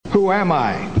Who am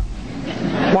I?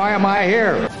 Why am I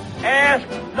here? Ask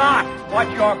not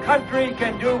what your country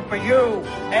can do for you.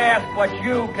 Ask what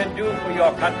you can do for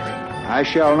your country. I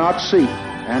shall not seek,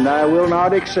 and I will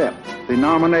not accept the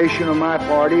nomination of my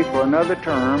party for another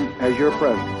term as your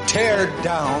president. Tear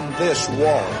down this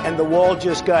wall. And the wall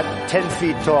just got 10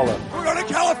 feet taller. We're going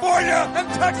to California and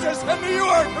Texas and New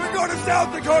York. And we're going to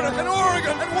South Dakota and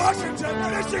Oregon and Washington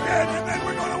and Michigan. And then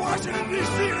we're going to Washington,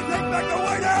 D.C. to take back the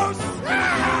White House.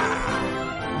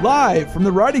 Ah! Live from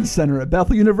the Writing Center at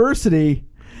Bethel University,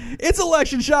 it's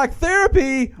Election Shock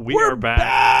Therapy. We're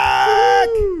back.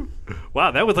 Wow,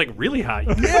 that was like really hot.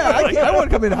 Yeah, I want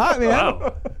to come in hot, man.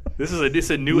 Wow. This is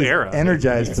a new era.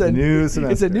 Energized. It's a new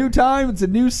semester. It's a new time. It's a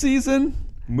new season.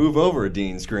 Move over,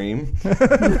 Dean Scream.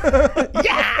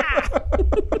 Yeah!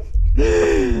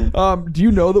 Do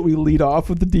you know that we lead off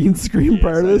with the Dean Scream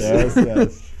prior to this?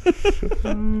 Yes.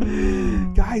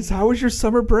 Guys, how was your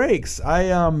summer breaks?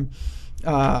 I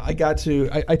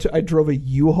drove a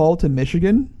U-Haul to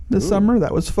Michigan this summer.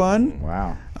 That was fun.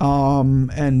 Wow.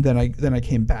 And then I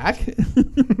came back.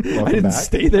 I didn't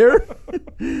stay there.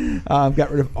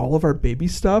 Got rid of all of our baby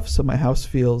stuff, so my house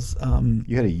feels.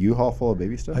 You had a U-Haul full of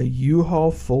baby stuff? A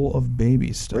U-Haul full of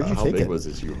baby stuff. Where'd you How take big it? was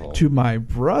this U-Haul? To my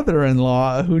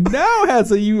brother-in-law, who now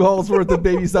has a U-Haul's worth of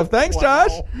baby stuff. Thanks,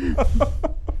 Josh.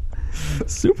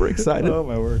 Super excited. Oh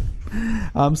my word.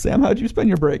 Sam, how'd you spend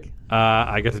your break?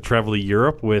 I got to travel to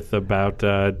Europe with about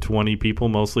 20 people,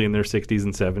 mostly in their 60s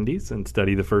and 70s, and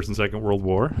study the First and Second World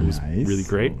War. It was really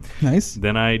great. Nice.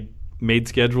 Then I made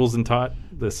schedules and taught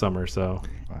this summer. So,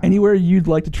 Anywhere you'd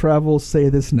like to travel, say,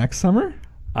 this next summer?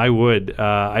 I would.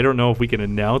 I don't know if we can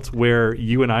announce where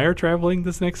you and I are traveling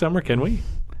this next summer. Can we?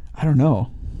 I don't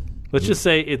know. Let's just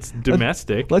say it's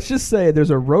domestic. Let's just say there's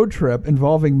a road trip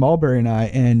involving Mulberry and I,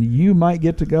 and you might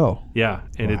get to go. Yeah,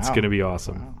 and it's going to be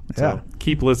awesome. Wow. So Yeah.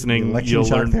 keep listening. Election You'll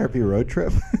Shock learn. Therapy road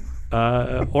trip.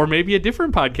 Or maybe a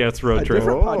different podcast road A trip.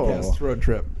 different podcast road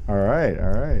trip. All right.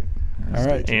 All right.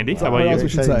 Andy, So how what about else you? we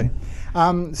should say?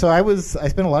 So I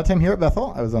spent a lot of time here at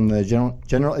Bethel. I was on the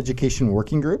general education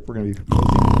working group. We're going to be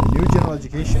proposing new general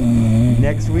education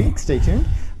next week. Stay tuned.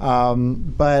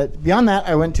 But beyond that,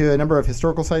 I went to a number of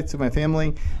historical sites with my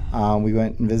family. We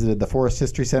went and visited the Forest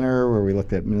History Center, where we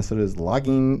looked at Minnesota's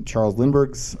logging, Charles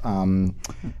Lindbergh's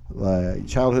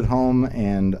childhood home,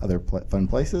 and other fun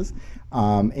places.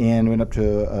 And went up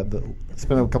to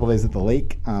spent a couple days at the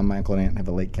lake. My uncle and aunt have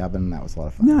a lake cabin, and that was a lot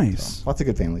of fun. Nice. So, lots of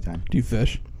good family time. Do you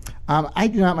fish? I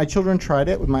do not. My children tried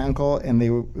it with my uncle, and they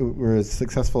were as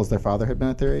successful as their father had been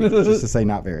at their age. Just to say,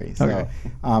 not very. So, Okay.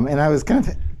 And I was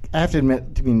I have to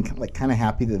admit to being kind of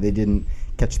happy that they didn't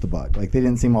catch the bug. Like, they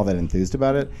didn't seem all that enthused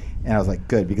about it, and I was like,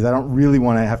 good, because I don't really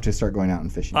want to have to start going out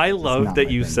and fishing. I It's love not that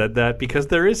my you thing. said that, because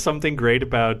there is something great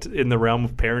about in the realm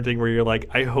of parenting where you're like,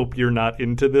 I hope you're not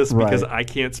into this because Right. I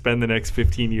can't spend the next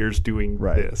 15 years doing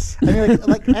this. I mean,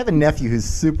 like I have a nephew who's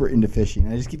super into fishing,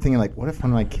 and I just keep thinking, like, what if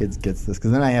one of my kids gets this?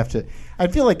 Because then I have to. I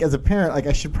feel like as a parent, like,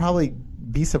 I should probably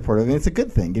be supportive. I mean, it's a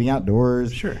good thing, getting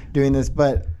outdoors, doing this,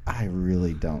 but I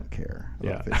really don't care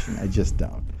about fishing. I just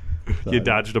don't. So, You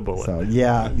dodged a bullet. So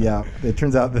yeah. It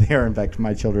turns out that they are in fact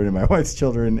my children and my wife's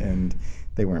children, and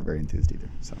they weren't very enthused either.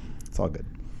 So it's all good.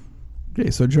 Okay,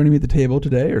 so joining me at the table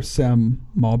today are Sam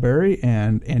Mulberry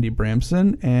and Andy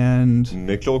Bramson and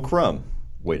Mitchell Crum.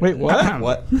 Wait, what?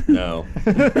 What? No.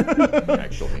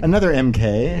 Actually. Another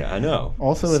MK. Yeah, I know.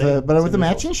 Also with Same- a with a same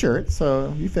matching shirt,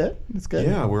 so you fit. It's good.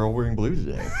 Yeah, we're all wearing blue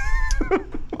today.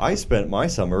 I spent my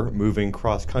summer moving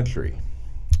cross country.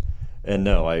 And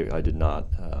no, I did not.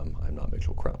 I'm not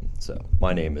Mitchell Crum. So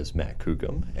my name is Matt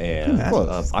Kukum, and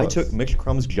Close. I took Mitchell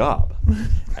Crum's job,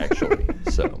 actually.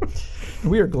 So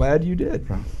we are glad you did.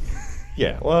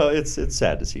 yeah, well, it's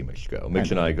sad to see Mitch go. Mitch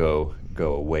and I go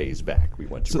a ways back. We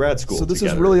went to grad school So this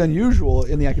together. is really unusual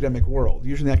in the academic world.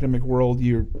 Usually in the academic world,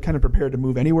 you're kind of prepared to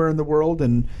move anywhere in the world,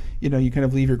 and you kind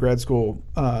of leave your grad school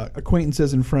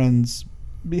acquaintances and friends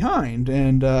behind.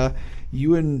 And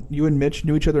you and Mitch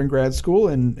knew each other in grad school,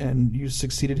 and you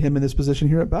succeeded him in this position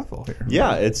here at Bethel.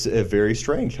 Yeah, it's very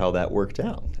strange how that worked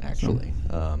out, actually.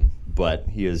 But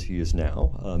he is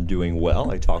now doing well.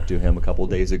 I talked to him a couple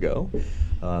days ago.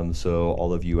 So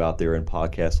all of you out there in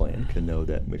podcast land can know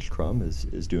that Mitch Crum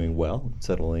is doing well,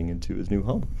 settling into his new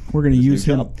home. We're going to his use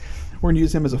new him. job. We're going to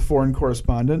use him as a foreign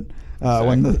correspondent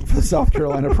when the South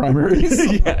Carolina primaries.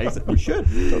 Yeah, exactly. We should.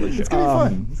 Totally should. It's gonna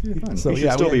be fun. It's gonna be fun. So He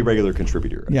should still be a regular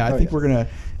contributor. Yeah, I think we're gonna,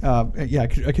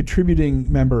 a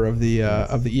contributing member of the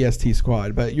EST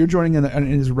squad. But you're joining in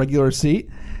his regular seat.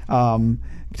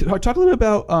 Talk a little bit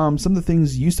about some of the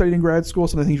things you studied in grad school,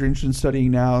 some of the things you're interested in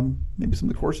studying now, maybe some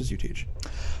of the courses you teach.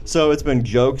 So it's been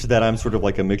joked that I'm sort of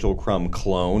like a Mitchell Crumb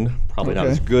clone. Probably not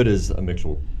Okay. as good as a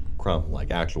Mitchell Crumb, like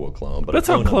actual clone. But That's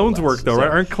a how clone clones nonetheless. work, though, right?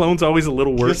 Aren't clones always a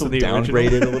little worse Just than the original?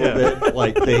 downgraded a little Yeah. bit.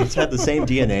 Like they have the same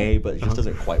DNA, but it just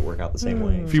doesn't quite work out the same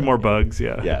way. A few more bugs,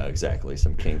 yeah. Yeah, exactly.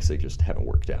 Some kinks that just haven't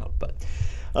worked out. But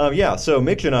so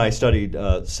Mitch and I studied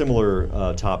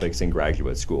similar topics in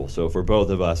graduate school. So for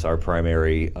both of us, our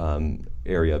primary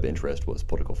area of interest was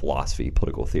political philosophy,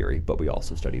 political theory, but we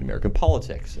also studied American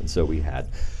politics. And so we had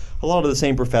a lot of the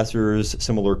same professors,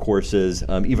 similar courses.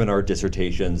 Even our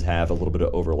dissertations have a little bit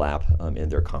of overlap in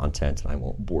their content, and I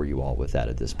won't bore you all with that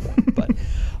at this point.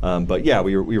 But yeah,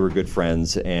 we were good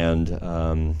friends, and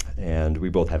we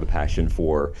both have a passion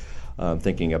for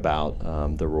thinking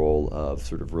about the role of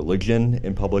sort of religion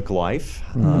in public life.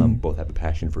 Both have a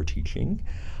passion for teaching,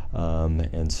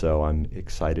 and so I'm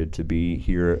excited to be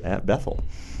here at Bethel.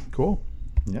 Cool.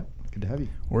 Yeah, good to have you.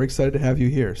 We're excited to have you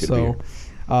here. Good to be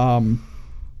So,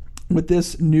 with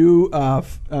this new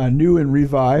and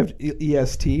revived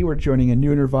EST, we're joining a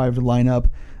new and revived lineup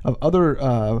of other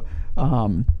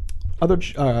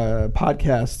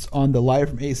podcasts on the Live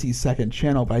from AC Second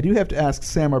channel. But I do have to ask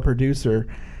Sam, our producer,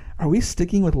 are we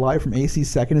sticking with Live from AC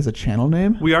Second as a channel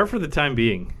name? We are for the time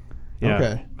being. Yeah.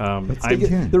 Okay. I'm-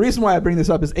 The reason why I bring this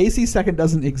up is AC Second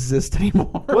doesn't exist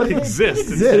anymore. What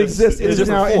exists? It exists. It's just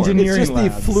now engineering It's just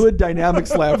labs. the fluid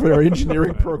dynamics lab for our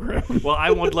engineering program. Well, I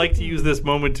would like to use this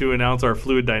moment to announce our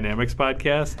Fluid Dynamics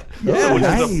podcast, Yeah,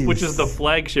 which is the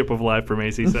flagship of Live from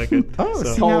AC Second. Oh,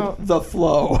 So- see, Called now, The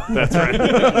Flow. That's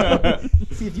right.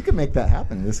 see if you can make that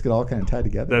happen. This could all kind of tie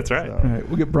together. That's right. So. All right,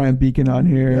 we'll get Brian Beacon on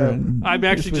here. Yeah. And I'm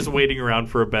actually just waiting around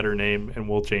for a better name, and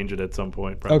we'll change it at some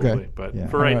point, probably. Okay. But Yeah.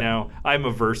 for right All right. now, I'm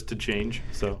averse to change.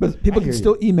 So But people I can hear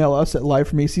still email us at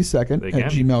livefromacSecond They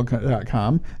at can.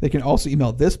 gmail.com. They can also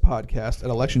email this podcast at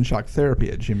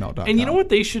electionshock.therapy at gmail.com. And you know what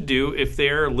they should do if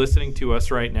they're listening to us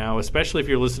right now, especially if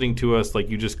you're listening to us, like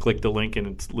you just click the link and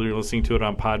it's literally listening to it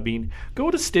on Podbean, go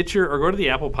to Stitcher or go to the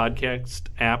Apple Podcast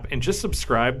app and just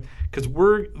subscribe, because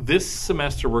this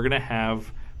semester we're going to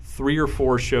have 3 or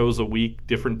 4 shows a week,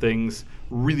 different things,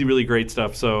 really, really great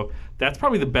stuff. So that's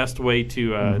probably the best way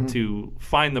to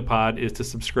find the pod is to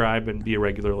subscribe and be a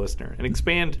regular listener and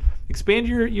expand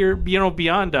your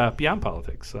beyond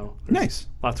politics. So there's Nice.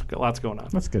 lots going on.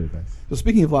 That's good advice. So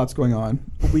speaking of lots going on,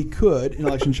 we could, in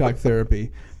Election Shock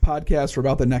Therapy, podcast for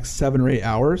about the next 7 or 8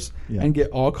 hours and get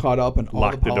all caught up in all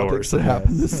Lock the the politics doors. that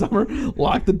happened this summer.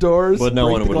 Lock the doors. But no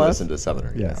break one the would glass. listen to 7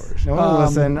 or 8 Yes. hours. No one will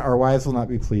listen. Our wives will not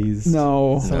be pleased.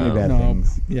 No. So many bad no.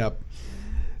 things. Yep.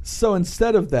 So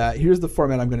instead of that, here's the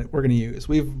format we're gonna use.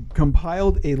 We've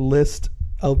compiled a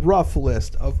rough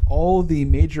list of all the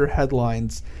major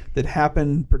headlines that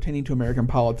happened pertaining to American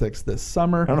politics this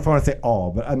summer. I don't know if I want to say all,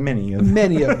 but many of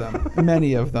them.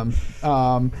 Many of them.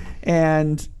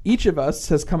 And each of us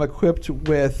has come equipped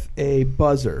with a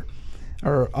buzzer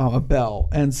or a bell.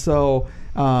 And so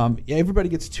everybody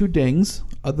gets 2 dings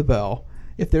of the bell.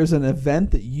 If there's an event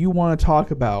that you want to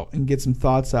talk about and get some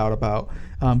thoughts out about,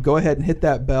 go ahead and hit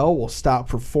that bell. We'll stop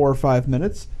for 4 or 5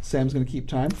 minutes. Sam's going to keep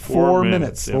time. 4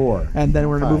 minutes. yeah. 4. And then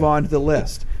we're going to move 5. on to the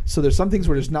list. So there's some things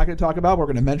we're just not going to talk about. We're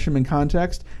going to mention them in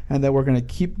context, and then we're going to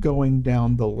keep going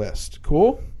down the list.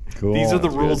 Cool? Cool. These are the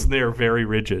rules, and they are very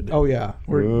rigid. Oh, yeah.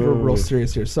 We're real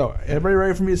serious here. So everybody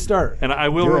ready for me to start? And I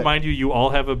will Do it. remind you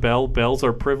all have a bell. Bells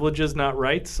are privileges, not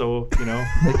rights. So,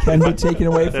 They can be taken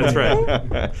away from that's you.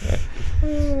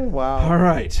 right. Wow. All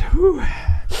right. Whew.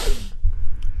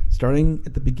 Starting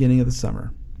at the beginning of the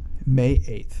summer, May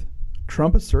 8th,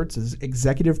 Trump asserts his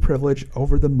executive privilege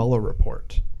over the Mueller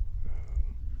report.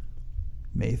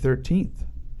 May 13th,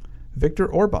 Viktor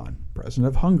Orban, president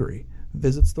of Hungary,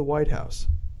 visits the White House.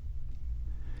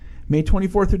 May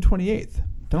 24th through 28th,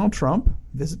 Donald Trump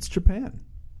visits Japan.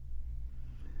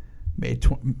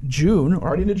 June,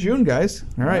 already into June, guys.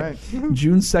 All right.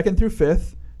 June 2nd through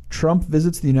 5th, Trump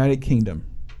visits the United Kingdom.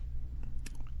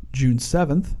 June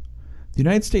 7th, the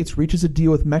United States reaches a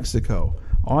deal with Mexico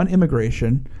on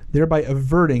immigration, thereby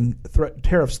averting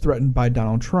tariffs threatened by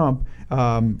Donald Trump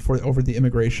over the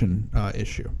immigration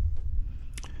issue.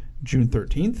 June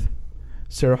 13th,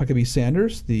 Sarah Huckabee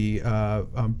Sanders, the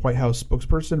White House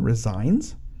spokesperson,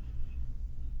 resigns.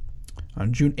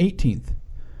 On June 18th,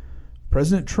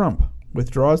 President Trump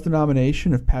withdraws the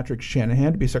nomination of Patrick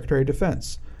Shanahan to be Secretary of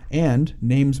Defense and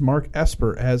names Mark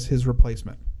Esper as his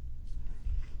replacement.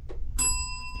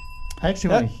 I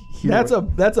actually want to hear.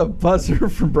 That's a buzzer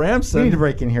from Bramson. We need to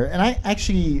break in here. And I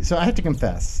have to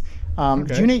confess. June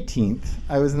 18th,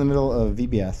 I was in the middle of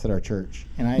VBS at our church,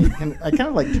 and I kind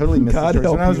of like totally missed God the church.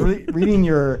 help When I was you. reading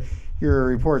your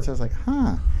reports, I was like,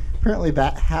 apparently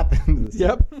that happened.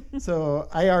 Yep. So,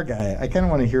 IR guy, I kind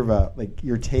of want to hear about like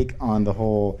your take on the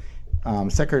whole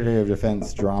Secretary of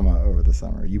Defense drama over the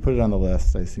summer. You put it on the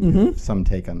list. I assume you have some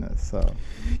take on this. So,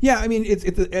 yeah, I mean,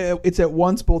 it's at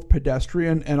once both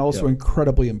pedestrian and also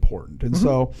incredibly important. And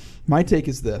so, my take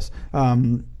is this: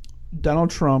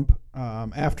 Donald Trump,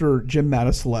 after Jim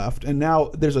Mattis left, and now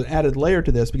there's an added layer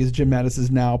to this because Jim Mattis is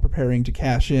now preparing to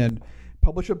cash in,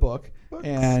 publish a book,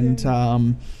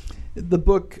 and. The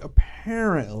book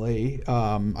apparently,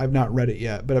 I've not read it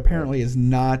yet, but apparently is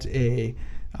not a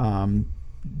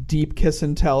deep kiss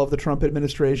and tell of the Trump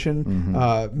administration.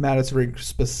 Mattis very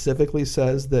specifically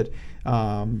says that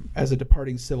as a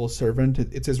departing civil servant,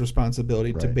 it's his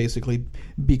responsibility to basically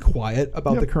be quiet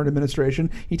about the current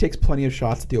administration. He takes plenty of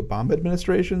shots at the Obama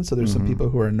administration, so there's some people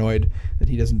who are annoyed that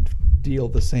he doesn't deal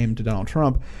the same to Donald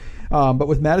Trump. But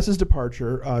with Mattis's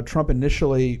departure, Trump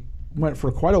initially went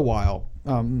for quite a while,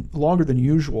 longer than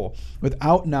usual,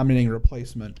 without nominating a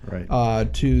replacement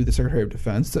to the Secretary of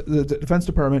Defense. The Defense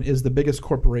Department is the biggest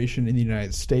corporation in the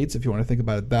United States, if you want to think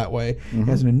about it that way. It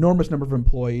has an enormous number of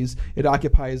employees. It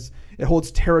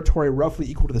holds territory roughly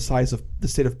equal to the size of the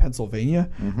state of Pennsylvania.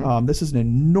 This is an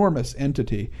enormous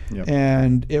entity,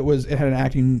 and it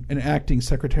had an acting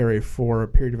secretary for a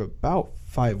period of about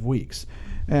 5 weeks,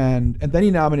 and then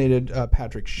he nominated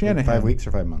Patrick Shanahan. 5 weeks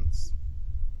or 5 months?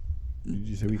 Did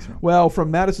you say weeks? Well,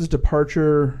 from Mattis's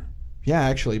departure,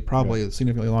 actually, probably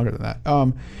significantly longer than that.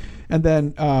 And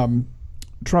then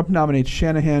Trump nominates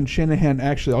Shanahan. Shanahan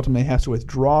actually ultimately has to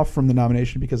withdraw from the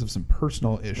nomination because of some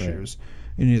personal issues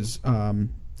in his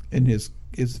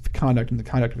conduct and the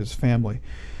conduct of his family.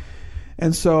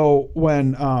 And so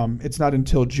when it's not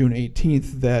until June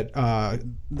 18th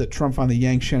that Trump finally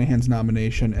yanks Shanahan's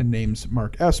nomination and names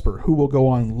Mark Esper, who will go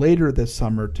on later this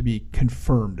summer to be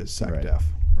confirmed as SecDef.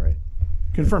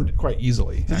 Confirmed quite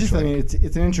easily. It's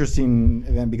an interesting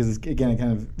event because it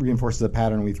kind of reinforces a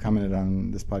pattern we've commented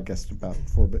on this podcast about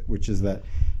before, which is that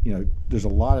there's a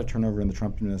lot of turnover in the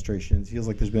Trump administration. It feels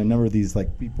like there's been a number of these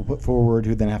people put forward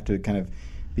who then have to kind of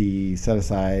be set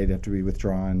aside, have to be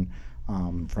withdrawn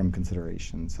from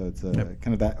consideration. So it's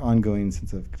kind of that ongoing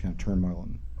sense of kind of turmoil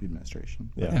in the administration.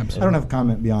 I don't have a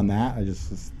comment beyond that. I just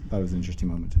thought it was an interesting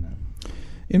moment to note.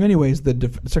 In many ways,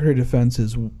 the Secretary of Defense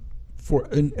is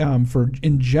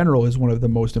in general is one of the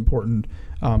most important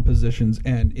positions,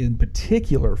 and in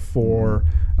particular for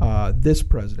this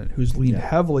president, who's leaned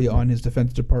heavily on his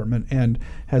Defense Department and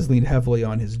has leaned heavily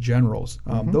on his generals.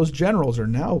 Those generals are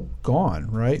now gone,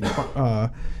 right?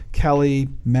 Kelly,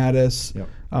 Mattis,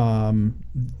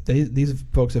 these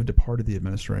folks have departed the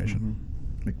administration.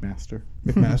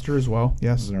 McMaster as well.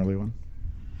 Yes, this is an early one.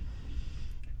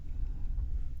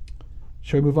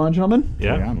 Shall we move on, gentlemen?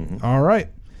 Yeah. All right.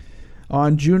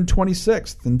 On June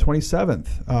 26th and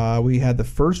 27th, we had the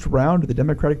first round of the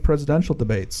Democratic presidential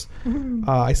debates.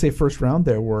 I say first round.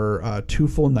 There were 2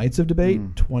 full nights of debate,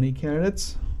 20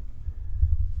 candidates.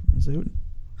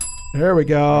 There we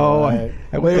go. Right.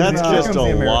 That's just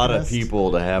a lot of people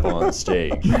to have on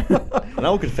stage. And I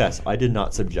will confess, I did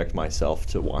not subject myself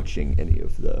to watching any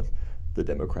of the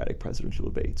Democratic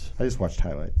presidential debates. I just watched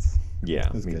highlights. Yeah,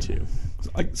 me too.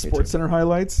 Like SportsCenter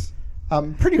highlights?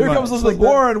 Pretty Here much. comes Elizabeth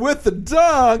Warren with the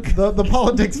dunk. The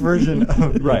politics version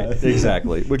of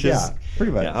exactly. Which is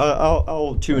pretty much. Yeah,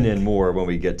 I'll tune in more when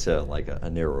we get to like a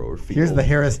narrower field. Here's the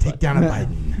Harris takedown of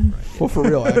Biden. Well, for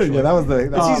real, actually. Yeah, that was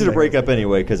the. It's easy to break up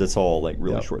anyway because it's all like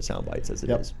really short sound bites as it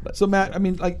is. But. So Matt, I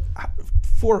mean, like,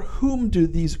 for whom do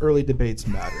these early debates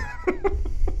matter?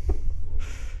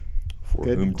 For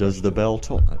whom does the bell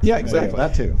toll? Yeah, exactly.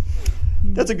 That too.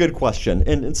 That's a good question.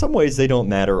 And in some ways, they don't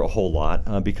matter a whole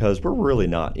lot because we're really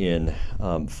not in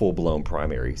full-blown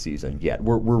primary season yet.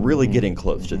 We're really getting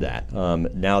close to that.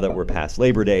 Now that we're past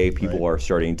Labor Day, people are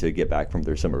starting to get back from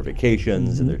their summer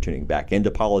vacations and they're tuning back into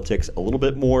politics a little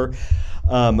bit more.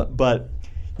 But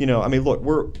I mean, look,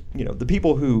 we're, the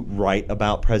people who write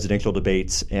about presidential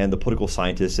debates and the political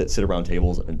scientists that sit around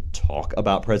tables and talk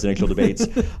about presidential debates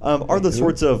are the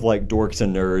sorts of like dorks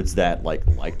and nerds that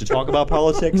like to talk about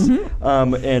politics.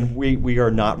 And we are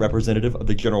not representative of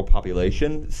the general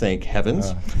population, thank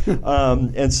heavens.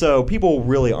 And so people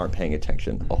really aren't paying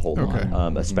attention a whole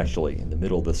lot, especially in the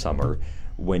middle of the summer,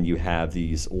 when you have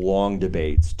these long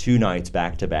debates, 2 nights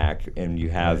back to back, and you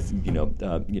have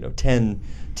 10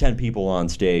 people on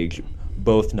stage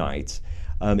both nights.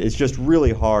 It's just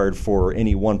really hard for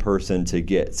any one person to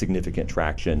get significant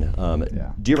traction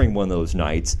during one of those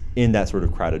nights in that sort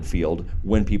of crowded field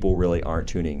when people really aren't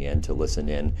tuning in to listen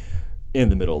in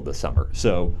the middle of the summer.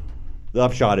 So the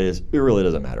upshot is it really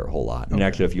doesn't matter a whole lot. And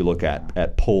actually, if you look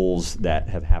at polls that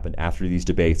have happened after these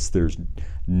debates, there's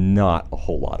not a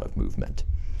whole lot of movement.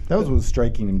 That was what was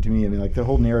striking to me. I mean, like the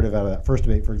whole narrative out of that first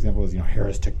debate, for example, was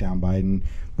Harris took down Biden.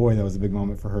 Boy, that was a big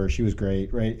moment for her. She was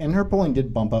great, right? And her polling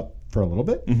did bump up for a little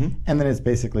bit, and then it's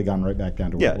basically gone right back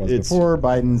down to where it was before.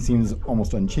 Biden seems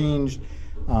almost unchanged.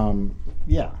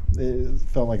 It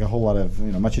felt like a whole lot of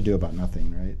much ado about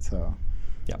nothing, right? So,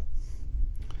 yeah.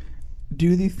 Do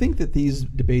you think that these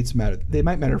debates matter? They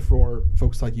might matter for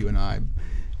folks like you and I.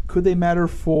 Could they matter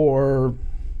for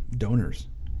donors?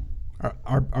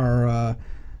 Are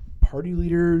party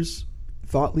leaders,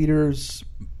 thought leaders,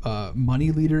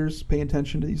 money leaders paying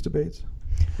attention to these debates?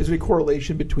 Is there a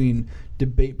correlation between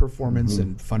debate performance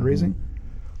and fundraising?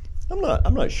 I'm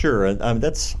not sure. I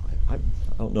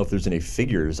don't know if there's any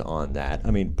figures on that.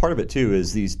 I mean, part of it too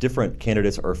is these different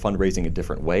candidates are fundraising in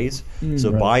different ways.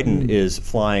 So Biden is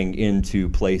flying into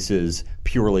places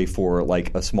purely for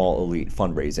like a small elite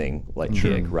fundraising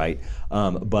gig, right?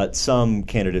 But some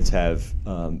candidates have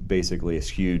basically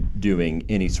eschewed doing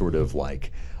any sort of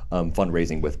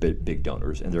fundraising with big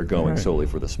donors, and they're going solely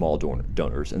for the small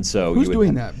donors. And so who's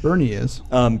doing that? Bernie is.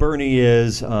 Bernie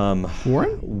is.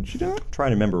 Warren? She doing it? Trying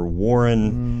to remember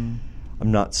Warren.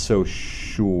 I'm not so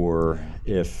sure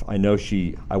if I know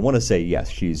she. I want to say yes.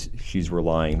 She's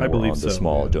relying more on the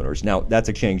small donors. Now that's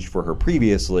a change for her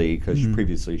previously because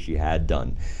previously she had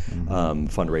done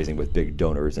fundraising with big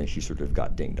donors, and she sort of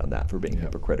got dinged on that for being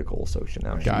hypocritical. So she's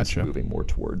moving more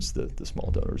towards the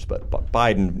small donors. But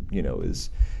Biden,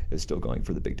 is still going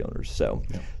for the big donors. So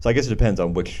I guess it depends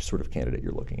on which sort of candidate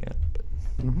you're looking at. But.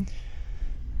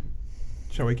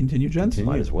 Shall we continue, gents?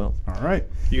 Might as well. All right.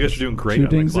 You guys are doing great on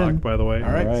the clock, by the way.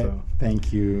 All right. So.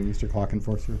 Thank you, Mr. Clock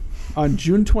Enforcer. On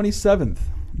June 27th,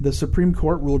 the Supreme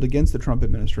Court ruled against the Trump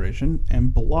administration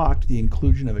and blocked the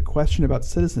inclusion of a question about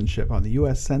citizenship on the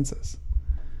U.S. Census.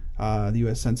 The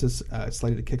U.S. Census is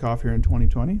slated to kick off here in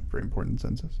 2020. Very important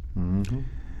census.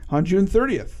 On June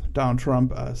 30th, Donald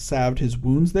Trump salved his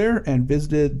wounds there and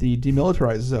visited the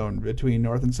demilitarized zone between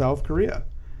North and South Korea.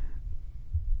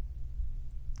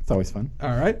 It's always fun.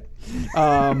 All right.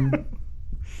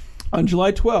 On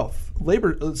July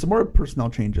 12th, some more personnel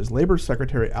changes. Labor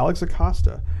Secretary Alex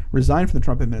Acosta resigned from the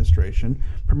Trump administration,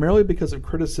 primarily because of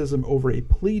criticism over a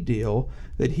plea deal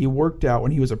that he worked out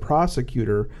when he was a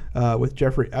prosecutor with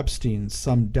Jeffrey Epstein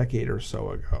some decade or so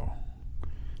ago.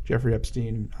 Jeffrey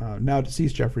Epstein, now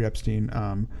deceased Jeffrey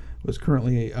Epstein, was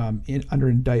currently under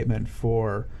indictment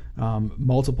for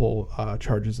multiple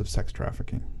charges of sex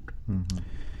trafficking.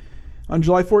 On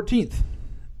July 14th,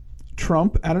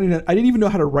 Trump, I didn't even know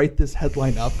how to write this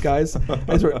headline up, guys.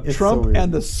 Trump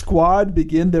and the Squad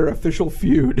begin their official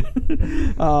feud.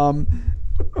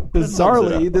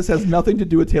 Bizarrely, this has nothing to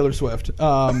do with Taylor Swift.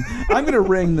 I'm going to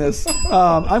ring this.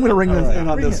 I'm going to ring this in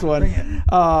on this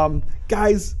one.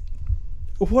 Guys,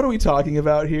 what are we talking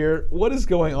about here? What is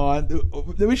going on?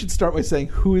 We should start by saying,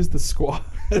 who is the Squad?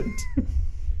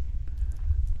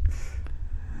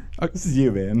 This is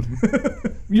you, man.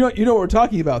 You know what we're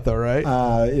talking about, though, right?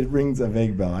 It rings a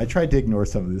vague bell. I tried to ignore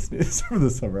some of this news over the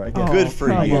summer. Good for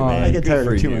you, man. I get tired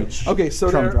of too you. much. Okay,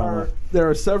 so Trump there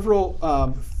are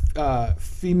several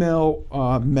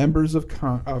female members of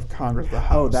Congress, the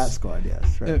House. Oh, that Squad,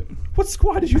 yes. Right. What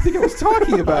Squad did you think I was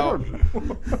talking about?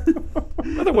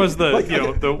 That was the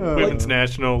the women's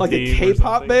national like team, a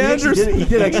K-pop band. He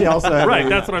did actually also have right.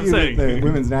 That's what I'm saying. The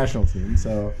women's national team.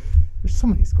 So there's so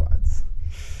many squads.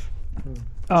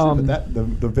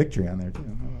 The victory on there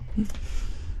too.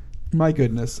 My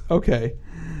goodness. Okay,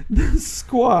 the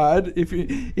Squad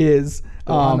is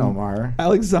Ilhan Omar,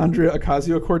 Alexandria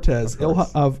Ocasio-Cortez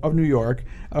of New York,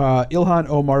 Ilhan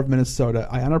Omar of Minnesota,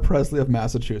 Ayanna Pressley of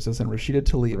Massachusetts, and Rashida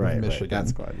Tlaib of Michigan. That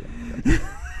Squad. Yeah.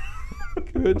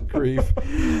 Good grief.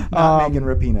 Not Megan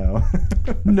Rapinoe.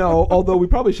 No, although we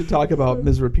probably should talk about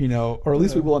Ms. Rapinoe, or at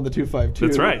least we will on the 252.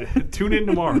 That's right. Tune in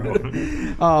tomorrow.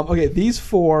 Okay, these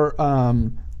four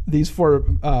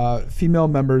female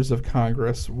members of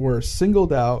Congress were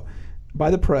singled out by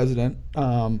the president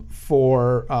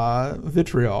for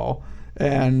vitriol,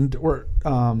 and were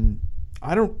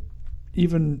I don't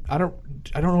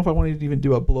know if I want to even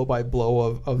do a blow by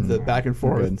blow of the back and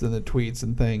forth and the tweets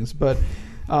and things, but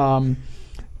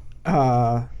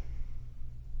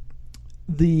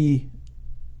the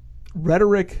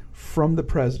rhetoric from the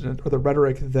president, or the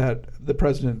rhetoric that the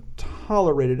president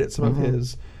tolerated at some of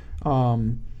his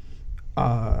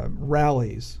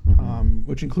rallies,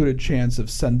 which included chants of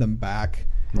 "send them back,"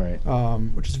 right?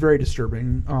 Which is very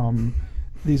disturbing.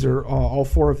 these are all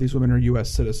four of these women are U.S.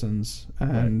 citizens,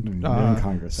 and They're in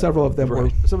Congress. several of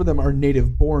them are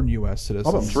native-born U.S.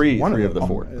 citizens. How about Three One of the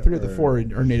four. Three of the four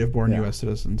are native-born U.S.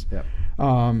 citizens. Yep.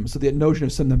 So the notion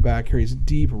of sending them back carries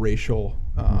deep racial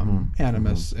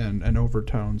animus and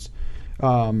overtones.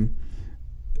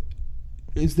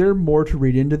 Is there more to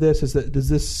read into this? Does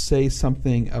this say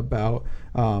something about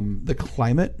the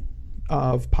climate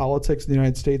of politics in the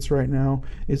United States right now?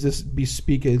 Is this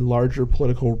bespeak a larger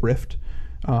political rift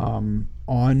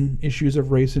on issues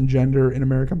of race and gender in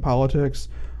American politics?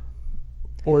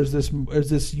 Or is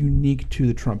this unique to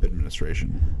the Trump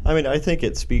administration? I mean, I think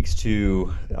it speaks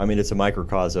to. I mean, it's a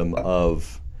microcosm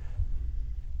of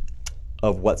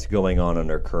what's going on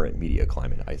in our current media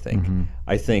climate. I think.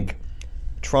 I think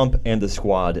Trump and the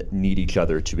squad need each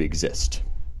other to exist.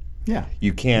 Yeah,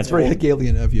 you can't. It's very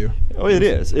Hegelian of you. Oh, it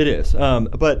is. It is.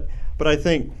 But I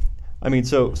think. I mean,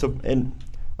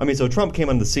 so Trump came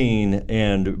on the scene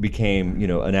and became,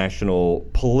 a national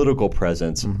political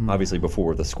presence, obviously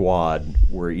before the squad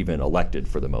were even elected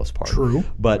for the most part. True.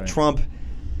 But Trump,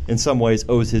 in some ways,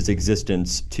 owes his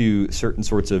existence to certain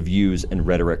sorts of views and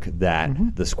rhetoric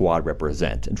that the squad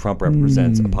represent. And Trump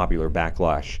represents a popular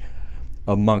backlash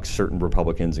amongst certain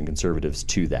Republicans and conservatives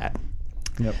to that.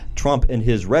 Yep. Trump and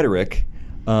his rhetoric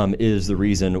is the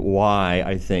reason why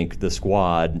I think the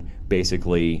squad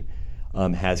basically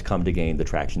has come to gain the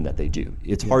traction that they do.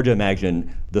 It's hard to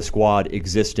imagine the squad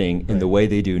existing in the way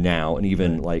they do now, and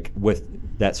even like with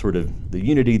that sort of the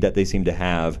unity that they seem to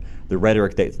have, the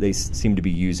rhetoric that they seem to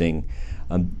be using.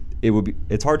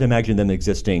 It's hard to imagine them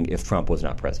existing if Trump was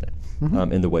not president.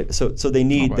 In the way, so they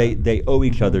need they owe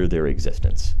each other their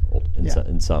existence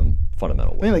in some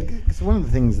fundamental way. I mean, so one of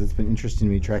the things that's been interesting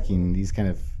to me tracking these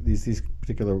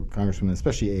particular congresswomen,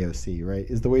 especially AOC, right,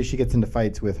 is the way she gets into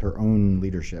fights with her own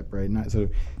leadership, right? Not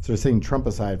sort of setting Trump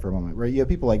aside for a moment, right? You have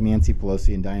people like Nancy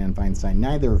Pelosi and Dianne Feinstein,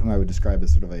 neither of whom I would describe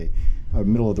as sort of a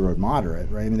middle of the road moderate,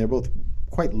 right? I mean, they're both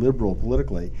quite liberal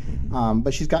politically,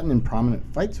 but she's gotten in prominent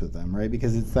fights with them, right?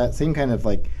 Because it's that same kind of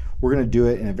like, we're going to do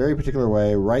it in a very particular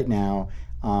way right now,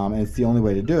 and it's the only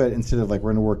way to do it, instead of like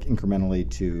we're going to work incrementally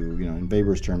to, in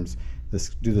Weber's terms,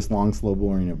 do this long, slow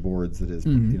boring of boards that is,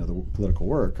 the political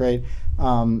work, right?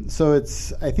 So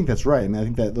I think that's right. I mean, I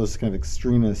think that those kind of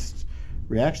extremist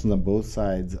reactions on both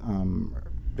sides,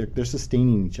 they're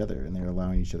sustaining each other and they're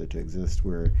allowing each other to exist,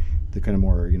 where the kind of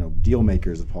more deal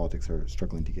makers of politics are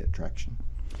struggling to get traction.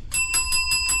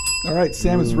 All right,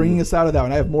 Sam is ringing us out of that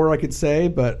one. I have more I could say,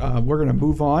 but we're going to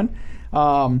move on.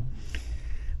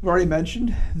 We've already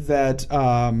mentioned that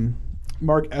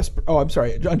Mark Esper. Oh, I'm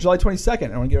sorry. On July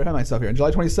 22nd, I want to get ahead of myself here. On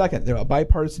July 22nd, a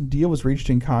bipartisan deal was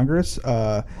reached in Congress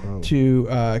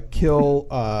to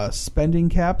kill spending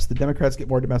caps. The Democrats get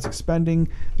more domestic spending.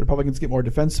 The Republicans get more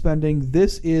defense spending.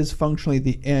 This is functionally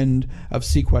the end of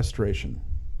sequestration.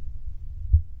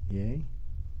 Yay.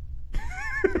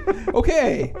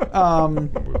 Okay.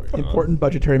 Important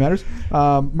budgetary matters.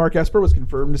 Mark Esper was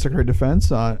confirmed as Secretary of Defense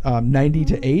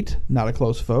 90-8, not a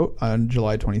close vote, on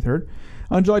July 23rd.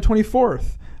 On July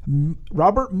 24th,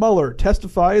 Robert Mueller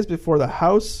testifies before the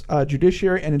House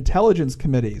Judiciary and Intelligence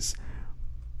Committees.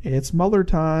 It's Mueller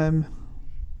time.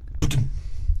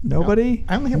 Nobody?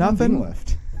 I only have nothing one thing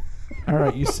left. All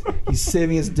right, he's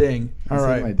saving his ding. All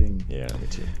right. My ding. Yeah, me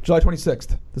too. July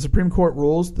 26th, the Supreme Court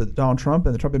rules that Donald Trump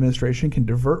and the Trump administration can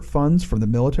divert funds from the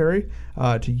military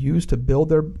to use to build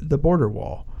the border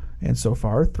wall. And so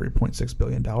far, $3.6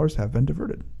 billion have been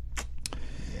diverted.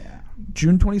 Yeah.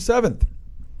 June 27th,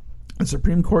 the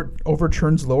Supreme Court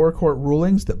overturns lower court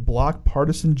rulings that block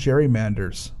partisan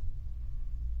gerrymanders.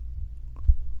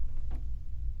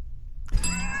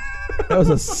 That was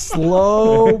a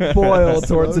slow boil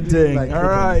towards a ding. All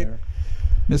right.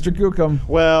 Mr. Gookham.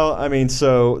 Well, I mean,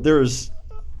 so there's,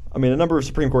 a number of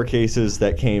Supreme Court cases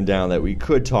that came down that we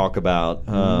could talk about.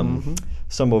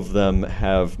 Some of them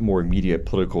have more immediate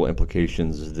political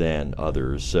implications than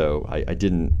others. So I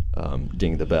didn't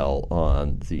ding the bell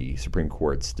on the Supreme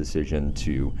Court's decision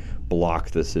to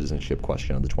block the citizenship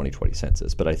question on the 2020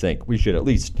 census. But I think we should at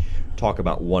least talk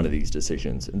about one of these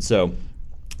decisions. And so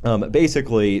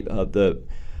basically, the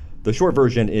short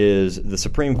version is the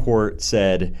Supreme Court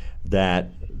said that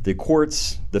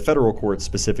the federal courts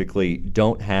specifically,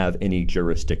 don't have any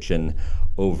jurisdiction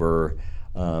over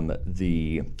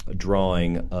the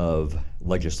drawing of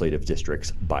legislative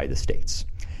districts by the states.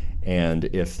 And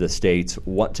if the states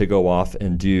want to go off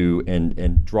and do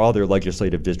and draw their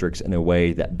legislative districts in a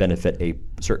way that benefit a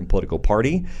certain political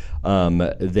party,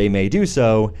 they may do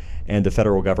so, and the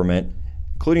federal government,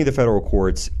 including the federal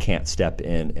courts, can't step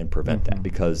in and prevent that,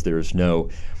 because there's no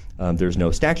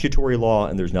statutory law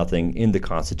and there's nothing in the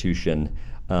Constitution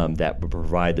that would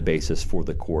provide the basis for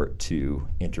the court to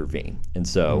intervene. And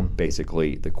so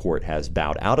basically the court has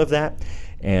bowed out of that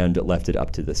and left it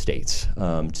up to the states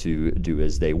to do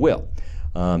as they will.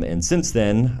 And since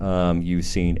then, you've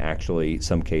seen actually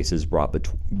some cases brought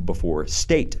before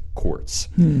state courts,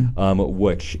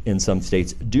 which in some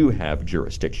states do have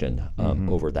jurisdiction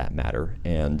over that matter.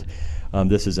 And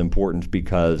this is important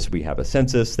because we have a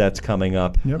census that's coming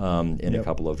up in a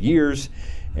couple of years,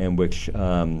 in which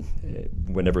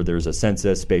whenever there's a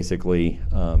census, basically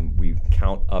we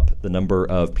count up the number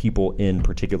of people in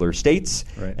particular states,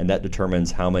 and that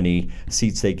determines how many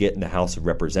seats they get in the House of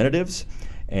Representatives.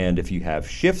 And if you have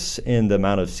shifts in the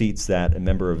amount of seats that a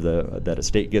member of that a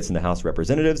state gets in the House of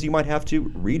Representatives, you might have to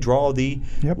redraw the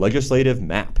legislative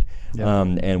map.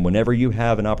 And whenever you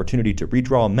have an opportunity to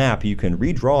redraw a map, you can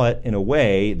redraw it in a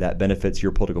way that benefits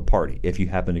your political party if you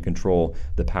happen to control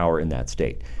the power in that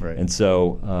state. And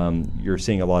so you're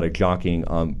seeing a lot of jockeying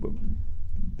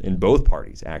in both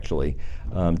parties, actually,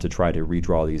 to try to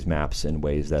redraw these maps in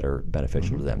ways that are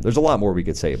beneficial to them. There's a lot more we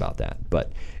could say about that,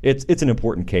 but it's an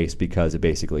important case because it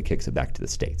basically kicks it back to the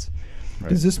states.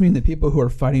 Does this mean that people who are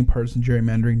fighting partisan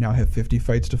gerrymandering now have 50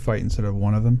 fights to fight instead of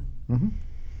one of them?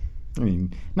 I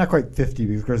mean, not quite 50,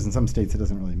 because of course in some states it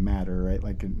doesn't really matter, right?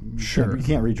 Like, you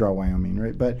can't redraw Wyoming,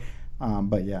 right? But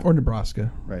yeah. Or Nebraska.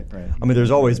 Right. I mean,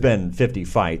 there's always been 50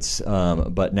 fights,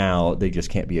 but now they just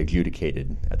can't be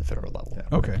adjudicated at the federal level.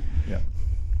 Okay.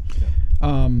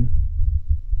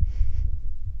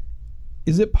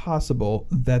 Is it possible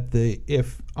that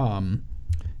if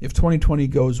 2020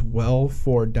 goes well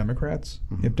for Democrats,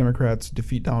 if Democrats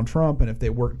defeat Donald Trump, and if they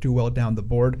do well down the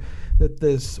board, that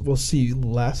this will see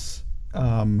less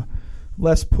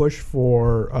push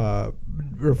for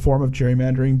reform of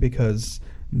gerrymandering because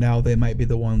now they might be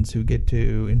the ones who get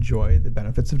to enjoy the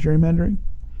benefits of gerrymandering?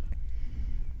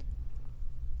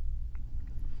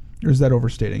 Or is that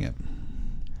overstating it?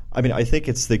 I mean, I think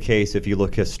it's the case if you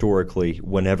look historically,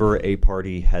 whenever a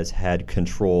party has had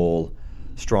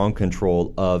strong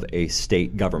control of a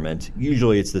state government,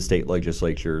 usually it's the state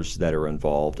legislatures that are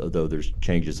involved, although there's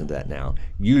changes in that now.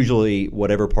 Usually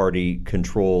whatever party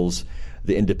controls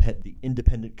the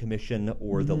independent commission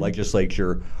or the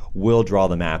legislature will draw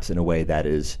the maps in a way that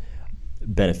is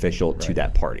beneficial to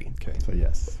that party. Okay, so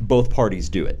yes. Both parties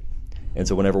do it. And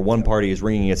so whenever one party is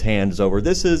wringing its hands over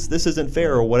this isn't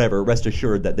fair or whatever, rest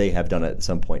assured that they have done it at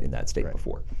some point in that state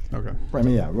before. Okay. I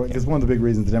mean, because one of the big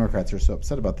reasons the Democrats are so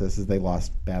upset about this is they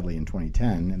lost badly in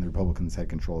 2010, and the Republicans had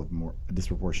control of a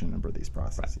disproportionate number of these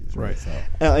processes. Right. So.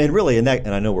 And really, and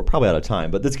I know we're probably out of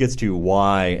time, but this gets to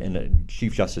why, and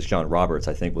Chief Justice John Roberts,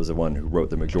 I think, was the one who wrote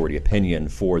the majority opinion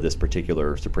for this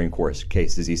particular Supreme Court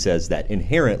case, is he says that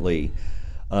inherently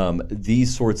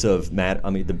these sorts of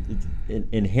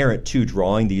inherent to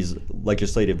drawing these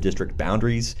legislative district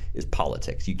boundaries is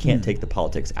politics. You can't take the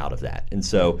politics out of that. And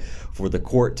so for the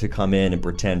court to come in and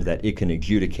pretend that it can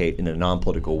adjudicate in a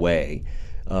non-political way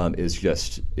is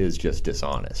just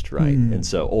dishonest, right? And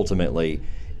so ultimately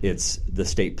it's the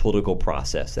state political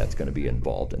process that's going to be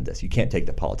involved in this. You can't take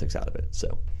the politics out of it.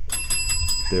 So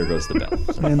there goes the bell.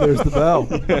 And there's the bell.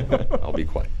 I'll be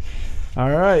quiet.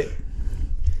 All right.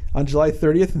 On July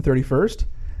 30th and 31st,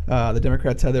 the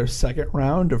Democrats had their second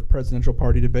round of presidential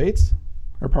party debates,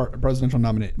 or presidential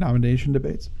nomination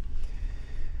debates.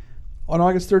 On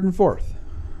August 3rd and 4th,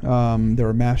 there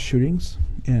were mass shootings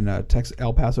in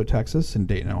El Paso, Texas, and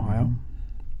Dayton, Ohio.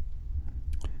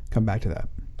 Come back to that.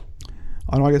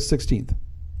 On August 16th,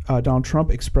 Donald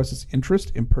Trump expresses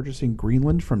interest in purchasing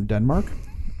Greenland from Denmark.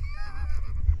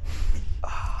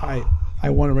 I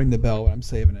want to ring the bell, but I'm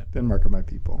saving it. Denmark are my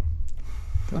people.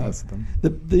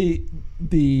 The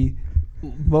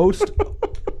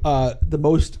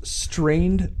most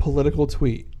strained political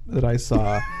tweet that I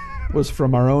saw was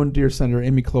from our own dear Senator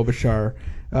Amy Klobuchar,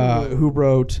 who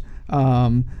wrote,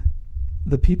 "The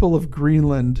people of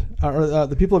Greenland, or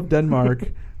the people of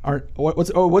Denmark, are what's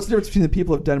the difference between the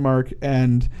people of Denmark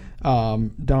and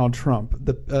Donald Trump?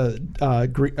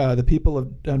 The people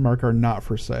of Denmark are not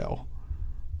for sale."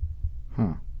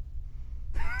 Huh.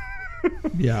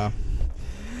 Yeah.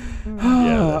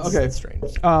 Yeah, okay. That's strange.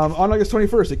 On August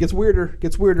 21st, it gets weirder.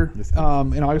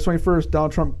 In August 21st,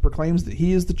 Donald Trump proclaims that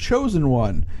he is the chosen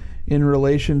one in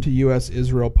relation to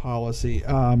U.S.-Israel policy.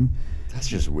 That's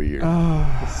just weird.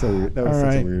 That was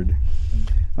such a weird.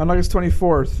 On August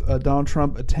 24th, Donald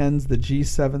Trump attends the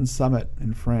G7 summit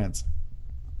in France.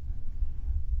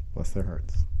 Bless their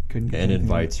hearts. And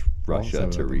invites Russia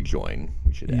to rejoin.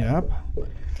 We should add. Yep.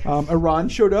 Iran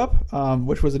showed up,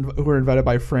 who were invited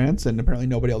by France, and apparently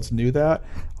nobody else knew that.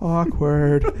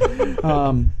 Awkward.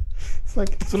 It's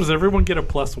like, So does everyone get a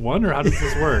 +1, or how does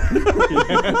this work?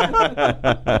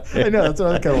 I know, that's what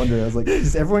I was kind of wondering. I was like,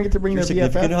 does everyone get to bring Your their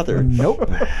significant BFF? other. Nope.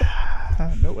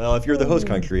 Nope. Well, if you're the host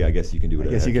country, I guess you can do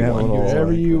whatever guess you the can heck have a want. little-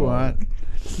 Whatever you want.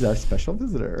 This is our special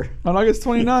visitor. On August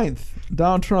 29th,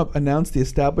 Donald Trump announced the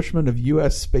establishment of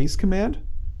U.S. Space Command,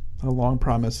 a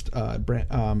long-promised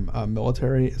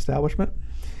military establishment.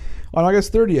 On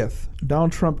August 30th,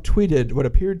 Donald Trump tweeted what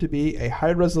appeared to be a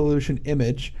high-resolution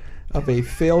image of a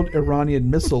failed Iranian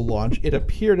missile launch. It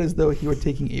appeared as though he were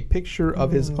taking a picture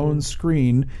of his own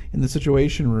screen in the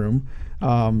Situation Room.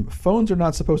 Phones are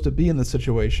not supposed to be in the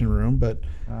Situation Room, but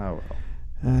Oh,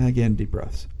 well. again, deep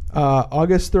breaths.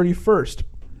 August 31st,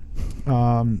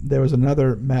 there was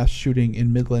another mass shooting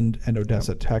in Midland and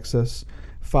Odessa, Texas.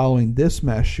 Following this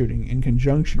mass shooting, in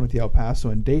conjunction with the El Paso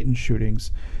and Dayton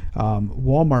shootings,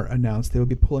 Walmart announced they would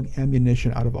be pulling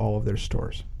ammunition out of all of their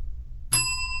stores.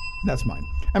 That's mine.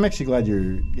 I'm actually glad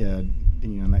you're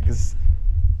digging on that, because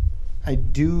I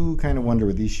do kind of wonder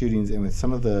with these shootings and with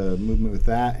some of the movement with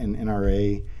that and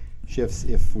NRA shifts,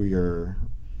 if are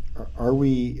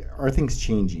things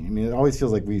changing? I mean, it always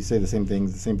feels like we say the same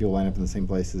things, the same people line up in the same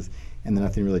places, and then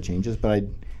nothing really changes. But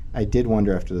I did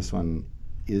wonder after this one,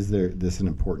 is this an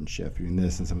important shift between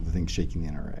this and some of the things shaking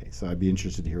the NRA? So I'd be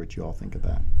interested to hear what you all think of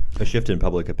that. A shift in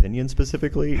public opinion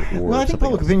specifically? Or Well, I think something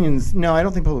public else? opinions. No, I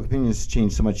don't think public opinions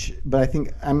change so much. But I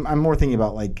think I'm more thinking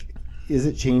about, like, is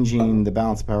it changing the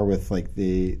balance of power with, like,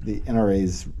 the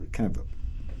NRA's kind of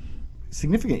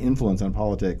significant influence on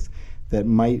politics that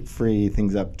might free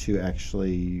things up to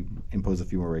actually impose a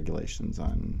few more regulations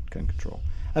on gun control?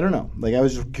 I don't know. Like, I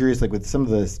was just curious, like, with some of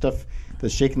the stuff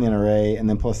that's shaking the NRA, and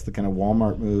then plus the kind of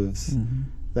Walmart moves.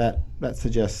 That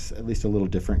suggests at least a little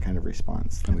different kind of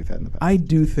response than we've had in the past. I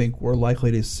do think we're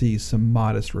likely to see some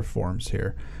modest reforms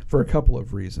here for a couple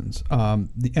of reasons.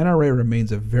 The NRA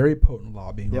remains a very potent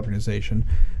lobbying organization,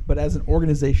 but as an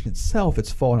organization itself,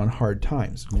 it's fallen on hard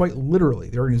times. Quite literally,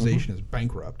 the organization is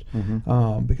bankrupt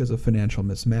because of financial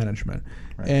mismanagement.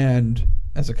 Right. And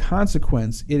as a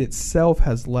consequence, it itself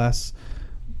has less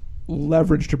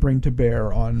leverage to bring to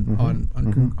bear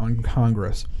on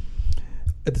Congress.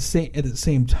 At the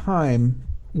same time,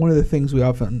 one of the things we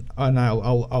often, and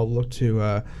I'll look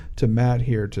to Matt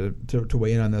here to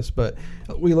weigh in on this, but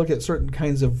we look at certain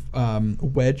kinds of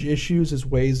wedge issues as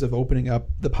ways of opening up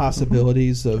the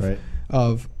possibilities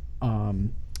of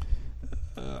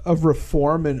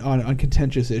reform and on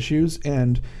contentious issues,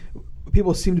 and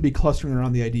people seem to be clustering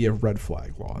around the idea of red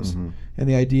flag laws and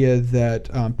the idea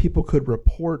that people could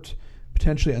report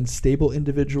potentially unstable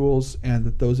individuals, and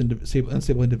that those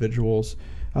unstable individuals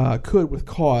could, with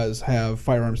cause, have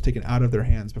firearms taken out of their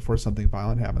hands before something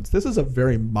violent happens. This is a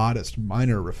very modest,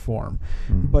 minor reform,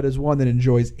 but is one that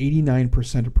enjoys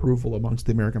 89% approval amongst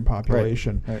the American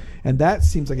population. Right. And that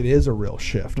seems like it is a real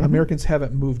shift. Americans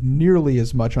haven't moved nearly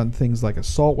as much on things like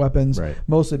assault weapons,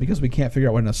 mostly because we can't figure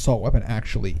out what an assault weapon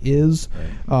actually is.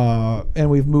 And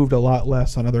we've moved a lot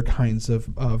less on other kinds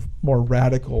of more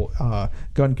radical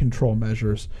gun control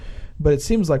measures. But it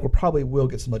seems like we probably will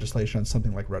get some legislation on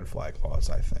something like red flag laws,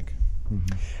 I think.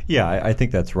 Yeah, I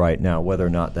think that's right. Now, whether or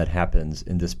not that happens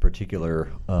in this particular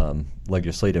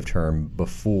legislative term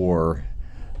before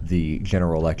the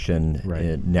general election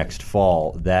next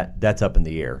fall, that's up in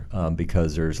the air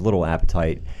because there's little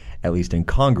appetite, at least in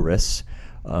Congress,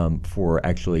 for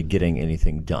actually getting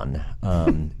anything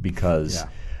done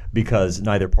because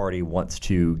neither party wants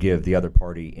to give the other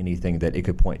party anything that it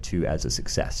could point to as a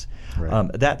success.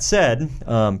 That said,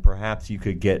 perhaps you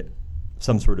could get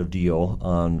some sort of deal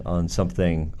on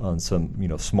something, on some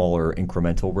smaller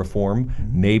incremental reform,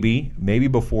 maybe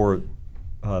before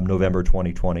November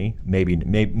 2020,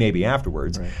 maybe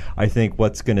afterwards. I think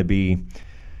what's going to be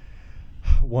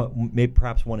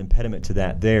perhaps one impediment to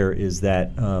that there is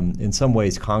that in some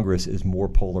ways Congress is more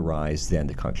polarized than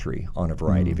the country on a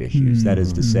variety of issues. That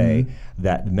is to say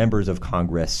that the members of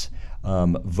Congress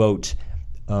vote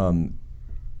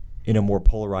in a more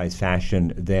polarized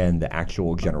fashion than the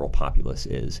actual general populace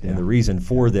is. And the reason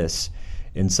for this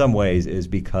in some ways is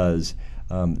because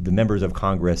the members of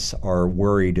Congress are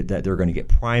worried that they're going to get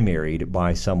primaried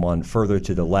by someone further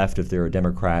to the left if they're a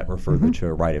Democrat or further to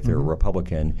the right if they're a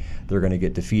Republican. They're going to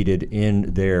get defeated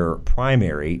in their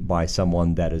primary by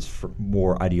someone that is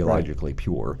more ideologically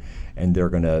pure, and they're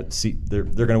going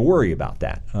to worry about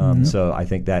that. So I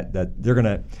think that they're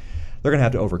going to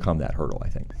have to overcome that hurdle, I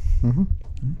think.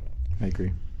 I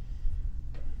agree.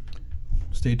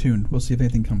 Stay tuned. We'll see if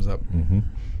anything comes up.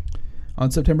 On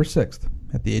September 6th,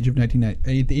 at the age of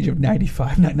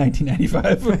 95, not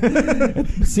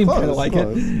 1995. It seemed kind of like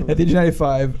close. it. At the age of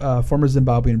 95, former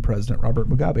Zimbabwean President Robert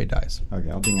Mugabe dies. Okay,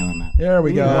 I'll ding on that. There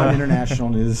we go. One international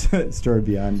news story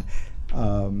beyond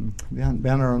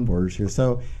our own borders here.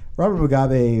 So Robert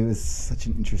Mugabe was such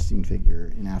an interesting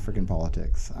figure in African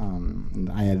politics, and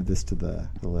I added this to the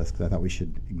list because I thought we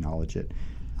should acknowledge it.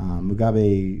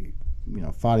 Mugabe,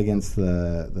 fought against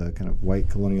the kind of white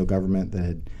colonial government that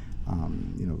had,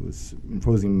 was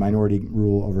imposing minority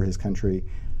rule over his country,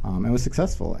 and was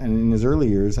successful. And in his early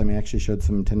years, actually showed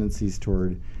some tendencies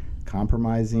toward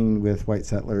compromising with white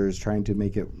settlers, trying to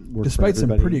make it work Despite for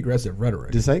some everybody. pretty aggressive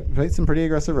rhetoric. Despite some pretty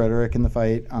aggressive rhetoric in the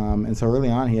fight, and so early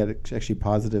on he had actually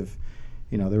positive,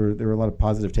 there were a lot of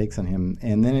positive takes on him,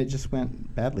 and then it just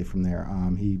went badly from there.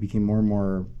 He became more and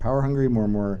more power hungry, more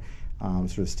and more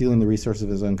sort of stealing the resources of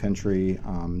his own country,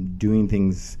 doing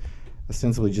things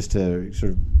ostensibly just to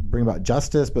sort of bring about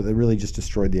justice, but they really just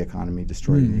destroyed the economy,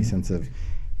 destroyed any sense of,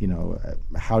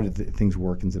 how did things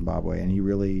work in Zimbabwe, and he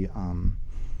really.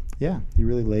 He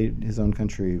really laid his own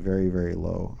country very, very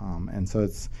low, and so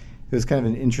it was kind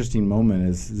of an interesting moment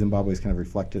as Zimbabwe's kind of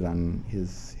reflected on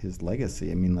his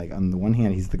legacy. On the one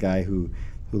hand, he's the guy who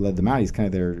led them out. He's kind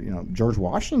of their George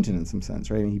Washington in some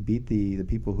sense, right? He beat the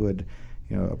people who had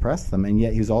oppressed them, and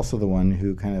yet he was also the one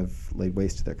who kind of laid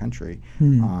waste to their country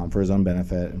for his own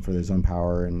benefit and for his own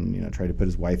power, and tried to put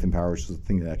his wife in power, which was the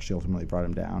thing that actually ultimately brought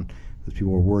him down, because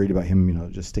people were worried about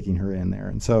him, just sticking her in there,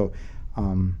 and so.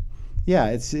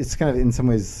 It's kind of in some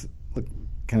ways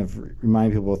kind of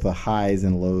reminding people of the highs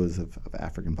and lows of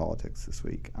African politics this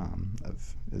week.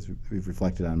 As we've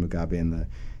reflected on Mugabe, and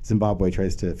Zimbabwe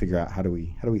tries to figure out how do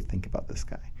we think about this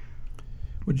guy.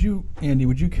 Andy,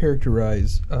 would you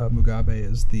characterize Mugabe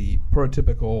as the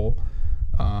prototypical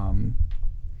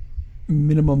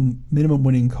minimum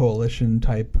winning coalition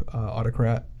type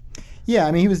autocrat?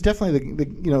 Yeah, he was definitely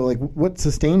the what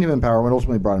sustained him in power, what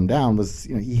ultimately brought him down was,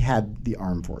 he had the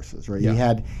armed forces, right?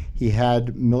 Yeah. He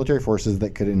had military forces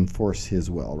that could enforce his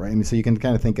will, right? So you can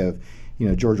kind of think of,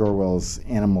 George Orwell's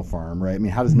Animal Farm, right?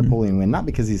 How does Napoleon win? Not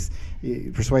because he's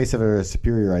persuasive or has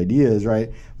superior ideas,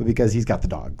 right? But because he's got the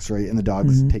dogs, right? And the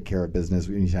dogs take care of business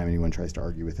anytime anyone tries to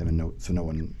argue with him, and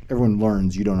everyone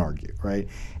learns you don't argue, right?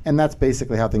 And that's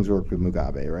basically how things worked with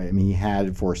Mugabe, right? He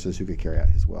had forces who could carry out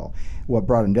his will. What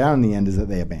brought him down in the end is that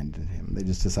they abandoned him. They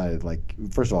just decided,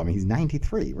 first of all, he's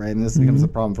 93, right? And this becomes a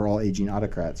problem for all aging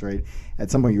autocrats, right?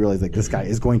 At some point you realize, this guy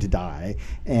is going to die,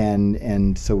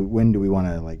 and so when do we want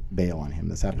to, bail on him?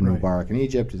 This happened to Mubarak in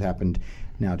Egypt. It happened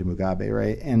now to Mugabe,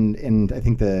 right? And I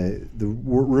think the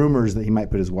rumors that he might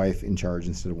put his wife in charge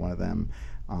instead of one of them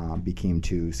became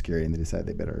too scary, and they decided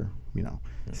they better,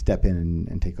 step in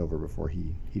and take over before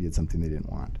he did something they didn't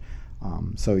want.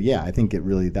 I think that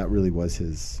really was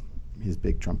his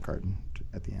big trump card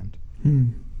at the end.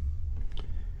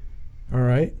 All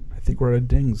right, I think we're out of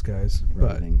dings, guys.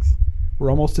 We're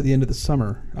almost to the end of the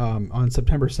summer. On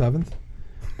September 7th,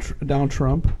 Donald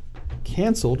Trump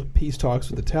canceled peace talks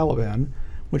with the Taliban,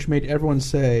 which made everyone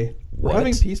say, "We're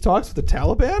having peace talks with the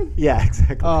Taliban?" Yeah,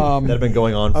 exactly. That had been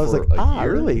going on for a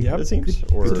year. Really? Yep. It seems.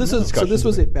 So this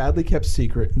was a badly kept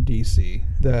secret in D.C.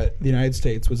 that the United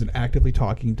States was actively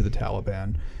talking to the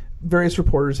Taliban. Various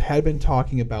reporters had been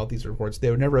talking about these reports.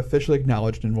 They were never officially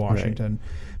acknowledged in Washington.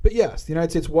 Right. But yes, the United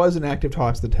States was in active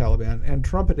talks with the Taliban, and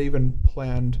Trump had even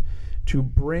planned to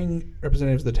bring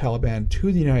representatives of the Taliban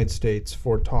to the United States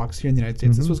for talks here in the United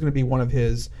States. This was going to be one of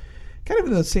his, kind of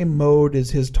in the same mode as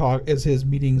his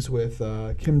meetings with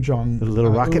Kim Jong, the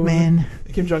little rocket man,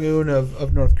 Kim Jong Un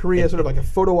of North Korea, sort of like a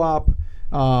photo op.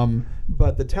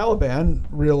 But the Taliban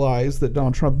realized that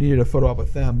Donald Trump needed a photo op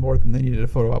with them more than they needed a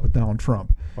photo op with Donald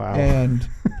Trump. Wow. And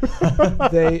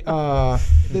they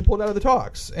pulled out of the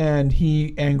talks, and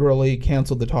he angrily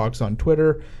canceled the talks on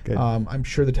Twitter. I'm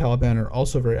sure the Taliban are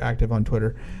also very active on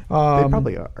Twitter. They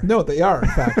probably are. No, they are, in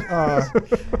fact.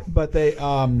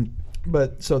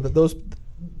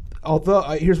 Although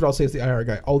here's what I'll say as the IR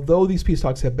guy. Although these peace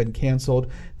talks have been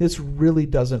canceled, this really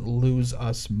doesn't lose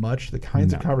us much. The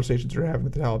kinds of conversations we're having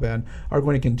with the Taliban are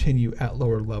going to continue at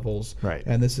lower levels. Right.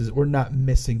 And we're not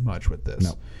missing much with this.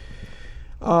 No.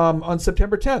 On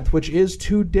September 10th, which is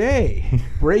today,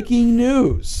 breaking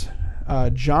news.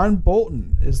 John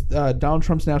Bolton is Donald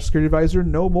Trump's national security advisor.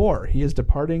 No more. He is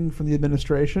departing from the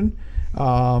administration.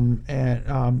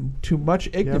 And to much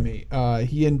ignominy,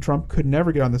 he and Trump could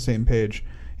never get on the same page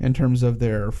in terms of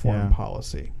their foreign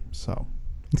policy. So,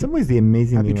 in some ways, the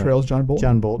amazing happy thing trails, John Bolton.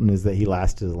 John Bolton is that he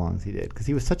lasted as long as he did, because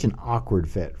he was such an awkward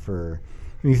fit for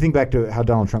When you think back to how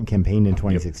Donald Trump campaigned in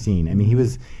 2016, I mean, he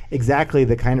was exactly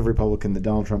the kind of Republican that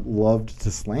Donald Trump loved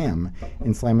to slam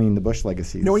in slamming the Bush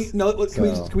legacies. Can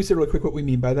we say really quick what we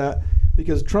mean by that?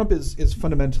 Because Trump is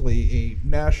fundamentally a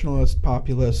nationalist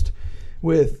populist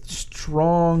with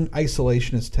strong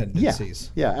isolationist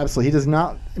tendencies. Yeah, absolutely. He does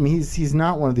not. I mean, he's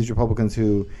not one of these Republicans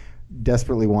who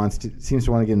desperately seems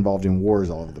to want to get involved in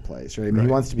wars all over the place, right? I mean,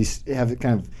 he wants to have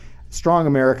kind of strong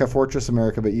America, fortress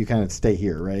America, but you kind of stay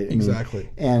here, right? Exactly.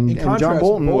 And John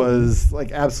Bolton was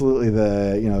like absolutely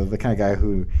the kind of guy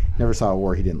who never saw a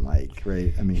war he didn't like,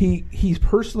 right? I mean, he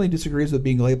personally disagrees with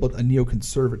being labeled a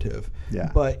neoconservative,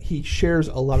 but he shares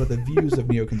a lot of the views of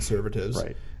neoconservatives,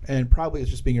 right? And probably is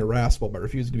just being irascible by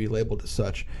refusing to be labeled as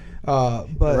such. But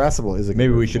irascible is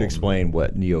maybe we should explain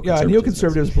what neoconservatives. Yeah,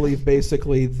 neoconservatives believe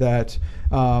basically that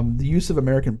the use of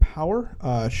American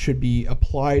power should be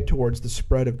applied towards the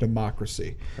spread of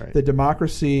democracy. Right. The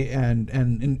democracy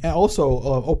and also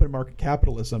open market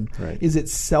capitalism is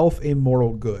itself a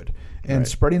moral good. And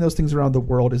spreading those things around the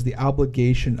world is the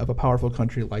obligation of a powerful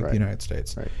country like the United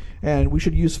States. Right. And we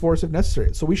should use force if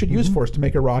necessary. So we should use force to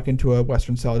make Iraq into a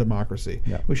Western-style democracy.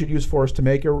 Yeah. We should use force to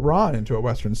make Iran into a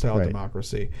Western-style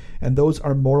democracy. And those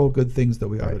are moral good things that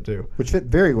we ought to do. Which fit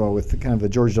very well with the kind of the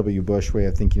George W. Bush way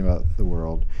of thinking about the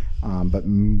world, but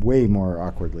way more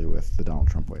awkwardly with the Donald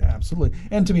Trump way. Absolutely.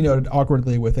 And to be noted,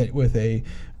 awkwardly with a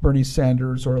Bernie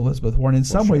Sanders or Elizabeth Warren. In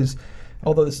some ways,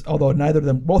 although neither of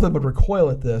them, both of them would recoil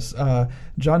at this,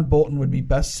 John Bolton would be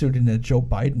best suited in a Joe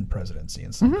Biden presidency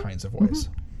in some kinds of ways.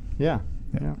 Yeah.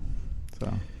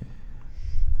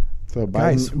 So Biden,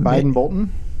 Guys,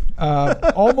 Bolton?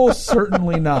 Almost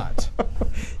certainly not.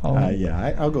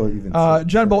 I'll go even.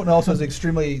 John Bolton also is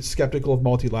extremely skeptical of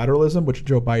multilateralism, which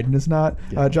Joe Biden is not.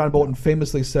 John Bolton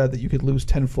famously said that you could lose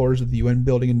 10 floors of the UN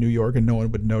building in New York and no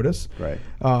one would notice. Right.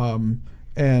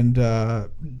 And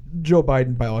Joe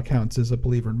Biden, by all accounts, is a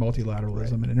believer in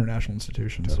multilateralism and international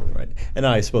institutions. Totally. Right. And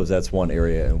I suppose that's one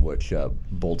area in which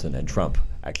Bolton and Trump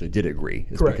actually did agree.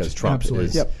 Is Correct. Because Trump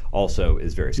Absolutely. also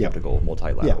is very skeptical of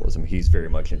multilateralism. He's very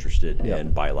much interested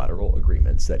in bilateral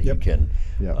agreements that he can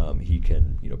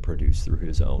produce through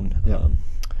his own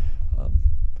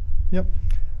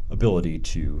ability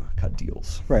to cut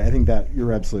deals. Right. I think that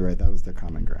you're absolutely right. That was their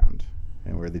common ground.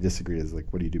 And where they disagreed is like,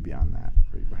 what do you do beyond that?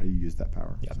 How do you use that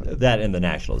power? Yeah, so. That and the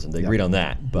nationalism. They agreed on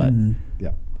that, but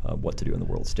what to do on the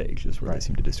world stage is where they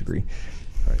seem to disagree.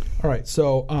 Right. All right,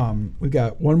 so we've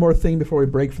got one more thing before we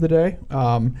break for the day.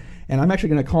 And I'm actually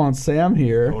going to call on Sam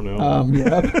here. Oh, no.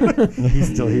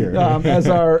 He's still here. as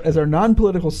our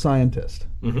non-political scientist,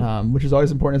 which is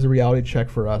always important as a reality check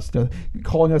for us,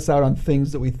 calling us out on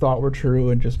things that we thought were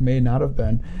true and just may not have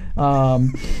been.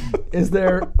 Is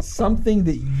there something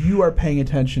that you are paying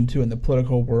attention to in the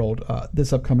political world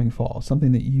this upcoming fall?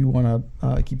 Something that you want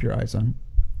to keep your eyes on?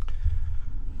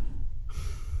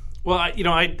 Well,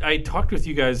 I talked with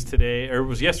you guys today, or it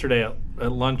was yesterday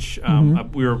at lunch.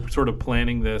 We were sort of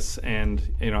planning this, and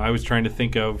I was trying to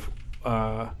think of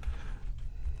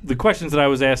the questions that I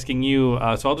was asking you.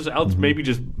 So I'll maybe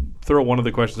just throw one of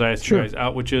the questions I asked you guys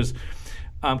out, which is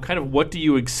kind of what do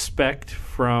you expect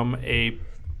from a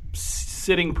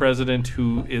sitting president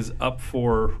who is up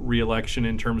for re-election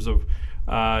in terms of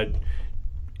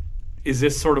is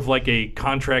this sort of like a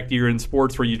contract year in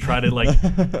sports where you try to like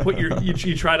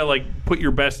put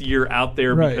your best year out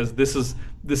there because this is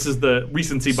the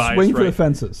recency bias, swing for the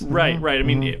fences, right? I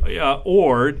mean,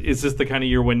 or is this the kind of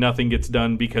year when nothing gets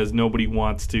done because nobody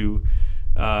wants to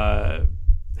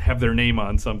have their name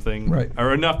on something, right?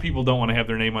 Or enough people don't want to have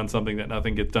their name on something that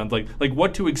nothing gets done. Like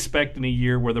what to expect in a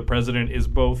year where the president is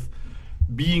both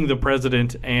being the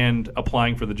president and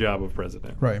applying for the job of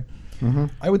president, right?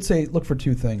 I would say look for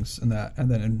two things in that,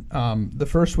 and then the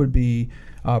first would be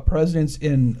presidents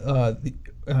in the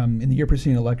year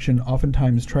preceding election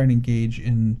oftentimes try and engage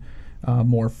in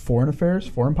more foreign affairs,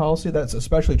 foreign policy. That's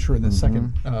especially true in the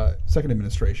second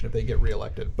administration if they get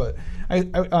reelected. But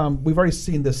we've already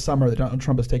seen this summer that Donald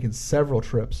Trump has taken several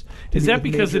trips. Is that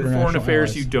because in foreign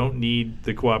affairs you don't need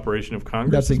the cooperation of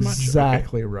Congress? That's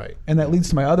exactly right. And that leads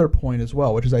to my other point as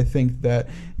well, which is I think that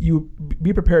you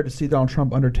be prepared to see Donald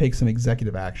Trump undertake some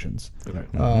executive actions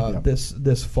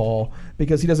this fall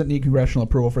because he doesn't need congressional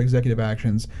approval for executive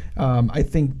actions. I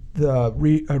think the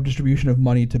redistribution of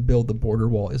money to build the border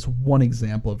wall is one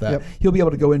example of that. He'll be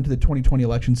able to go into the 2020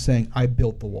 election saying, I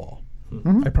built the wall.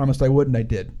 I promised I would, and I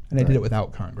did. And I did it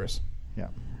without Congress.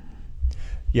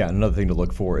 Yeah, another thing to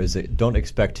look for is that don't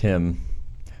expect him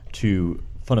to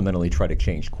fundamentally try to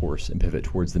change course and pivot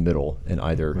towards the middle in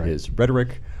either his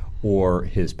rhetoric or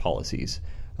his policies.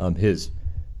 His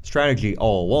strategy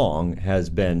all along has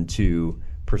been to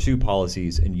pursue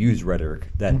policies and use rhetoric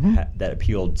that that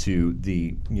appealed to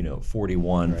the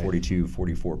 41, 42,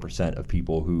 44% of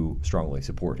people who strongly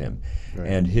support him. Right.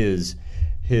 And his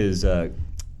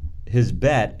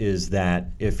bet is that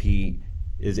if he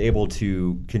is able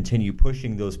to continue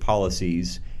pushing those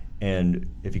policies, and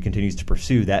if he continues to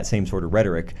pursue that same sort of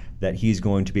rhetoric, that he's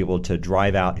going to be able to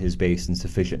drive out his base in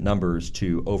sufficient numbers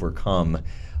to overcome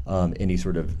any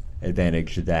sort of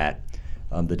advantage that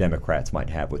the Democrats might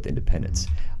have with independents.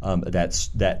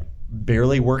 That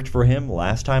barely worked for him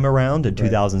last time around in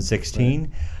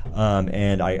 2016,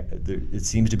 and it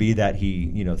seems to be that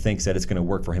he thinks that it's going to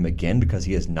work for him again because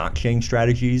he has not changed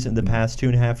strategies in the past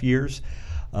 2.5 years.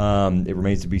 It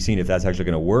remains to be seen if that's actually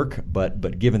going to work,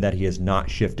 but given that he has not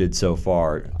shifted so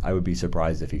far, I would be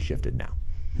surprised if he shifted now.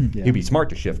 Yeah. He'd be smart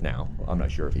to shift now. I'm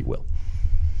not sure if he will.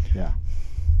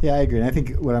 Yeah, I agree. And I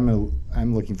think what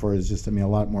I'm looking for is just, a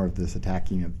lot more of this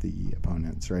attacking of the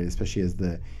opponents, right? Especially as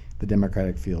the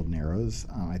Democratic field narrows.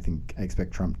 I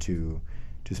expect Trump to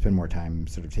spend more time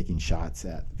sort of taking shots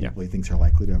at people he thinks are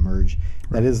likely to emerge.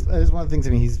 Right. That is one of the things.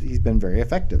 He's been very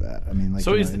effective at.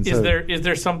 So is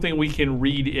there something we can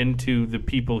read into the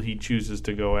people he chooses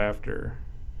to go after,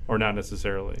 or not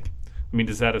necessarily?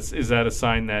 Is that a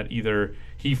sign that either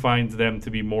he finds them to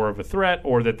be more of a threat,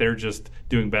 or that they're just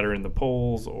doing better in the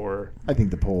polls? Or I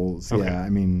think the polls. Okay. Yeah,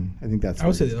 I think that's. I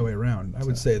would say the other way around. I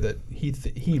would say that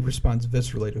he responds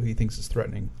viscerally to who he thinks is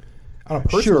threatening.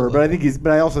 Sure,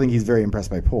 but I also think he's very impressed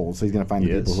by polls. So he's going to find the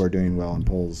people who are doing well in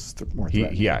polls more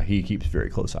threatening. He keeps a very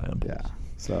close eye on polls.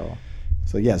 Yeah.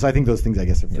 So I think those things, I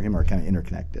guess, for him are kind of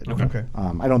interconnected. Okay.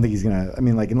 I don't think he's going to.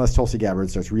 Unless Tulsi Gabbard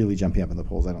starts really jumping up in the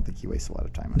polls, I don't think he wastes a lot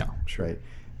of time on that. Sure. Right?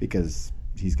 Because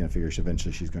he's going to figure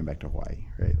eventually she's going back to Hawaii,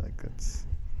 right? That's.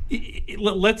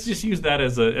 Let's just use that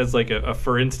as a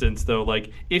for instance, though.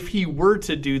 Like, if he were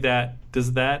to do that,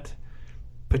 does that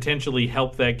potentially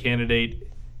help that candidate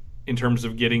in terms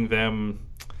of getting them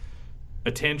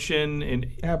attention? And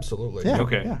absolutely. Yeah.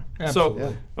 Okay. Yeah.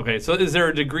 Absolutely. So is there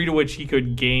a degree to which he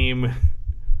could game?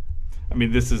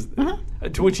 This is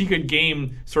to which he could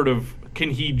game sort of. Can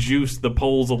he juice the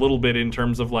polls a little bit in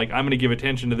terms of I'm going to give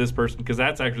attention to this person because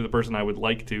that's actually the person I would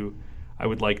like to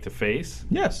face?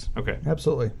 Yes. Okay.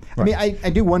 Absolutely. I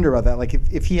do wonder about that. Like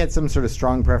if he had some sort of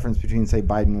strong preference between, say,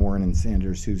 Biden, Warren, and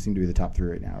Sanders, who seem to be the top three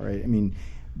right now, right?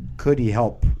 Could he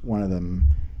help one of them?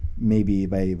 Maybe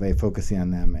by focusing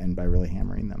on them and by really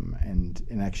hammering them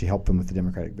and actually help them with the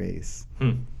Democratic base.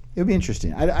 It would be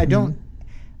interesting. I don't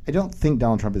think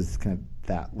Donald Trump is kind of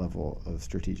that level of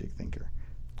strategic thinker.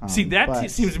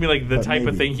 Seems to me like the type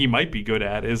of thing he might be good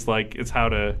at is how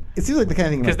to. It seems like the kind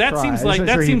of thing because that seems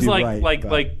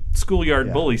like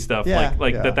schoolyard bully stuff.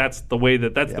 That's the way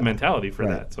that's the mentality for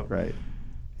that. So. Right.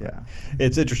 Yeah,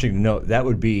 it's interesting to note that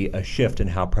would be a shift in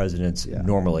how presidents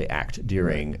normally act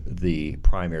during the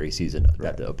primary season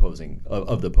that the opposing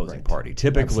party.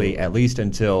 Typically, at least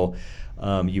until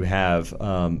you have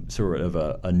sort of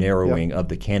a narrowing of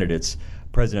the candidates,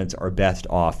 presidents are best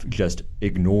off just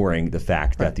ignoring the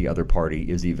fact that the other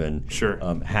party is even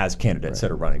has candidates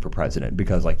that are running for president,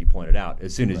 because, like you pointed out,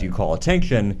 as soon as you call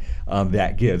attention,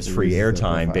 that gives free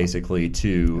airtime basically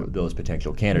to those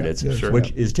potential candidates,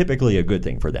 which is typically a good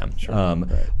thing for them.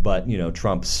 But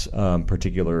Trump's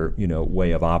particular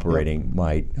way of operating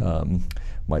might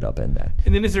upend that.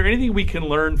 And then, is there anything we can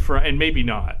learn from, and maybe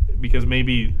not, because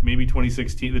maybe the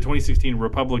 2016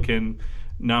 Republican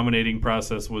nominating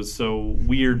process was so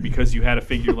weird because you had a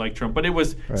figure like Trump, but it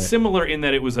was similar in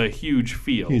that it was a huge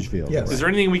field. Yes. Is there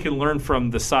anything we can learn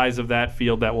from the size of that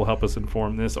field that will help us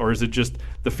inform this, or is it just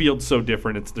the field's so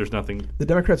different there's nothing? The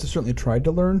Democrats have certainly tried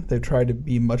to learn. They've tried to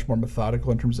be much more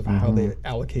methodical in terms of how they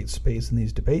allocate space in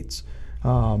these debates.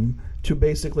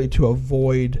 To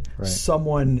avoid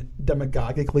someone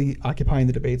demagogically occupying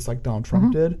the debates like Donald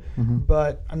Trump did.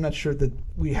 But I'm not sure that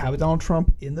we have Donald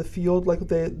Trump in the field like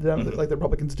the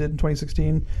Republicans did in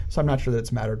 2016. So I'm not sure that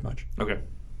it's mattered much. Okay.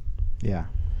 Yeah.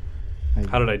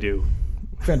 How did I do?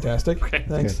 Fantastic. Okay.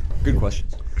 Thanks. Good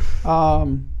questions.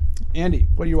 Andy,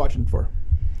 what are you watching for?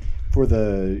 You're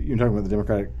talking about the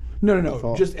Democratic? No.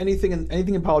 Fall? Just anything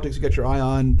in politics you got your eye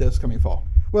on this coming fall.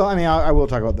 Well, I will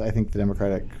talk about I think the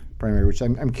Democratic primary, which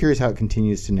I'm curious how it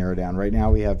continues to narrow down. Right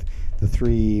now we have the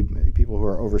three people who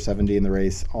are over 70 in the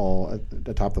race all at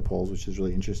the top of the polls, which is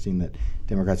really interesting that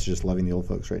Democrats are just loving the old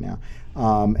folks right now.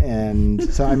 And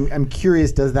so I'm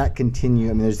curious, does that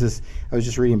continue? I was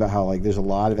just reading about how there's a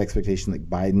lot of expectation that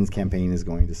Biden's campaign is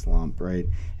going to slump, right?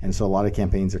 And so a lot of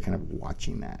campaigns are kind of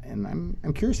watching that. And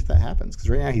I'm curious if that happens, because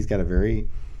right now he's got a very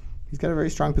He's got a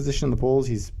very strong position in the polls.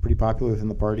 He's pretty popular within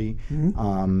the party.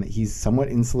 He's somewhat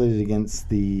insulated against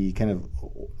the kind of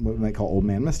what we might call old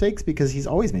man mistakes because he's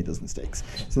always made those mistakes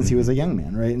since he was a young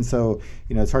man, right? And so,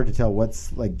 it's hard to tell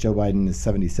what's like Joe Biden is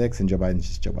 76 and Joe Biden's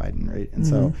just Joe Biden, right? And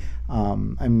so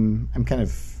I'm kind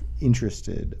of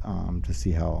interested to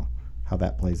see how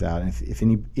that plays out, and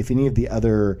if any of the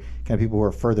other kind of people who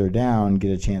are further down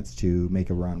get a chance to make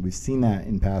a run. We've seen that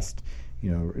in past,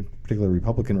 in particular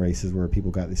Republican races where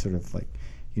people got this sort of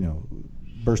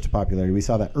burst of popularity. We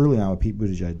saw that early on with Pete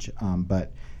Buttigieg,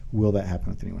 but will that happen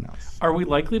with anyone else? Are we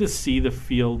likely to see the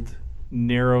field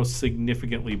narrow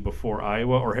significantly before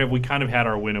Iowa, or have we kind of had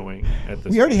our winnowing at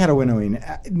this We already had a winnowing.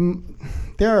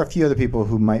 There are a few other people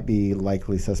who might be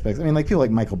likely suspects. I mean, people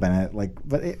like Michael Bennett.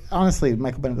 Honestly,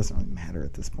 Michael Bennett doesn't really matter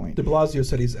at this point. De Blasio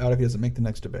said he's out if he doesn't make the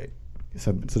next debate.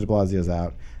 So De Blasio's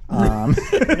out.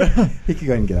 He could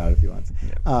go ahead and get out if he wants.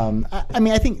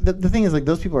 I think the thing is,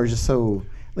 those people are just so...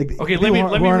 Okay, let me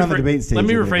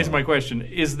rephrase my question.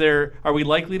 Are we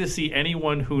likely to see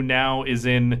anyone who now is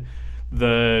in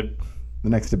the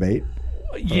next debate?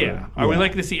 Yeah. Are we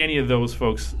likely to see any of those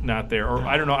folks not there? Or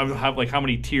I don't know how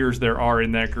many tiers there are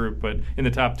in that group, but in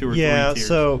the top 2 or 3 tiers.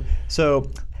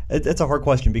 So it's a hard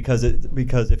question because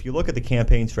if you look at the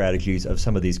campaign strategies of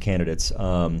some of these candidates,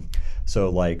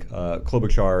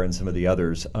 Klobuchar and some of the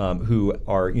others who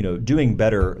are doing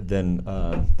better than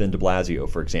De Blasio,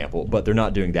 for example, but they're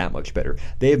not doing that much better.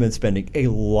 They have been spending a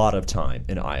lot of time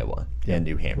in Iowa and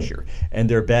New Hampshire, and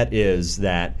their bet is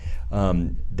that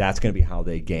that's going to be how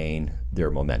they gain their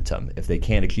momentum. If they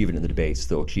can't achieve it in the debates,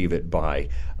 they'll achieve it by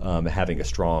having a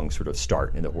strong sort of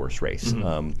start in the horse race.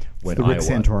 When the Rick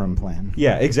Santorum plan.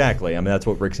 Yeah, exactly. I mean, that's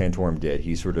what Rick Santorum did.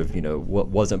 He sort of,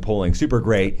 wasn't polling super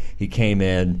great. He came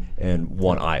in and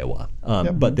won Iowa,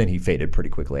 but then he faded pretty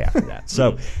quickly after that.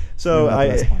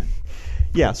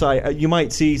 You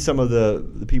might see some of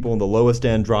the people in the lowest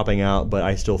end dropping out, but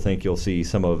I still think you'll see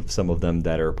some of them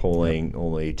that are polling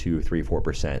only 2, 3,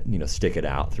 4%, stick it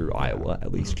out through Iowa,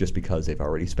 at least just because they've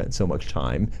already spent so much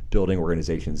time building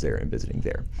organizations there and visiting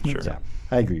there. Sure. So,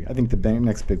 I agree. I think the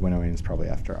next big winnowing is probably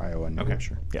after Iowa and New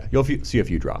Hampshire. Yeah, you'll see a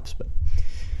few drops, but.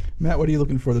 Matt, what are you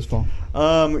looking for this fall?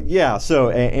 So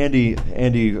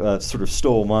Andy sort of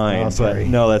stole mine, but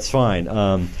no, that's fine.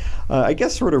 I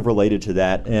guess sort of related to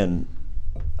that, and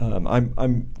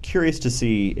I'm curious to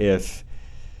see if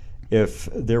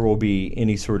there will be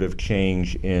any sort of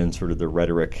change in sort of the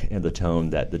rhetoric and the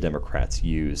tone that the Democrats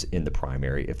use in the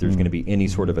primary. If there's going to be any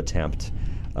sort of attempt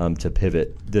to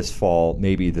pivot this fall,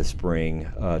 maybe this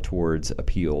spring, towards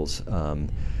appeals.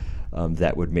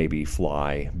 That would maybe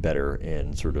fly better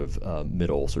in sort of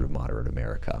middle, sort of moderate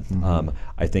America.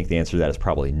 I think the answer to that is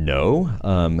probably no.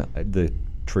 The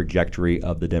trajectory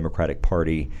of the Democratic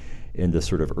Party in this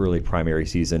sort of early primary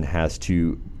season has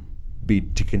to be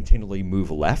to continually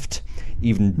move left.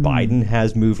 Even Biden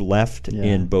has moved left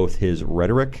in both his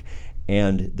rhetoric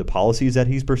and the policies that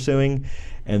he's pursuing.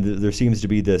 And there seems to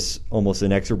be this almost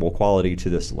inexorable quality to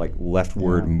this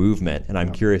leftward movement. And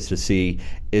I'm curious to see,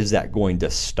 is that going to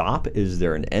stop? Is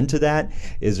there an end to that?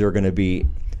 Is there going to be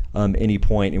any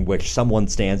point in which someone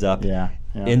stands up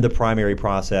in the primary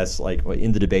process, like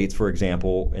in the debates, for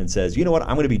example, and says, you know what,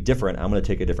 I'm going to be different. I'm going to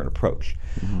take a different approach.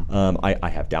 I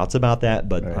have doubts about that,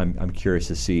 but I'm curious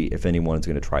to see if anyone's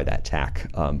going to try that tack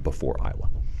before Iowa.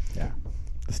 Yeah,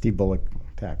 the Steve Bullock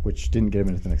tack, which didn't get him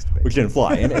into the next debate. Which didn't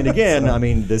fly. And again, I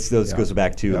mean, this goes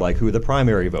back to who are the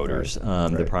primary voters.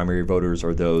 The primary voters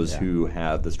are those who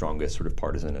have the strongest sort of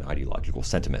partisan and ideological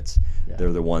sentiments.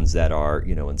 They're the ones that are,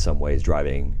 in some ways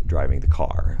driving the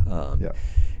car.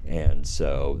 And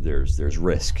so there's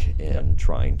risk in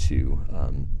trying to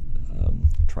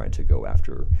go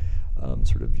after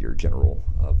sort of your general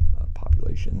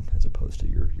population as opposed to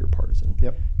your partisan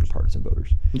partisan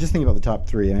voters. I'm just thinking about the top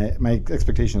three, and my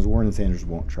expectation is Warren and Sanders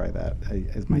won't try that.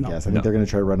 Is my guess. I think they're going to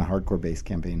try to run a hardcore base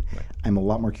campaign. Right. I'm a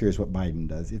lot more curious what Biden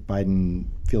does. If Biden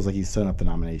feels like he's sewn up the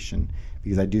nomination,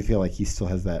 because I do feel like he still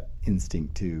has that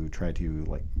instinct to try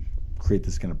to create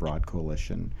this kind of broad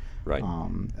coalition. Right.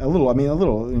 A little,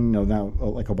 now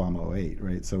like Obama 08,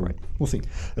 right? So we'll see.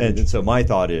 And so my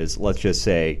thought is, let's just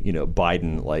say,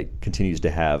 Biden continues to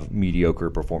have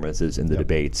mediocre performances in the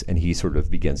debates, and he sort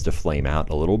of begins to flame out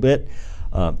a little bit.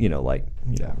 To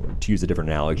use a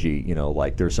different analogy,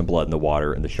 there's some blood in the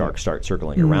water, and the sharks start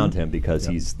circling around him because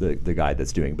he's the guy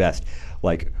that's doing best.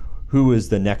 Who is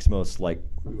the next most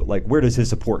where does his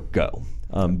support go?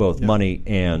 Both money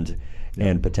and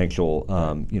potential,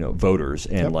 voters.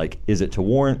 And is it to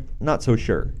Warren? Not so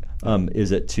sure.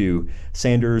 Is it to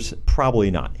Sanders?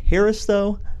 Probably not. Harris,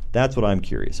 though, That's what I'm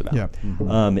curious about. Yeah.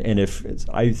 And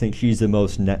I think she's the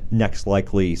most next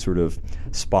likely sort of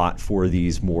spot for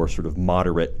these more sort of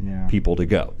moderate people to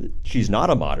go. She's not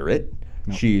a moderate.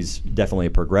 Nope. She's definitely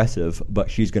a progressive, but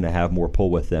she's going to have more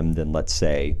pull with them than, let's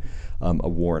say, a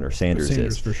Warren or Sanders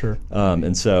is for sure.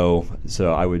 And so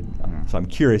I'm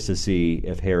curious to see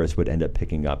if Harris would end up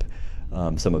picking up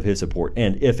some of his support,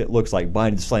 and if it looks like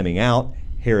Biden's slamming out,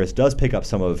 Harris does pick up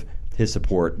some of his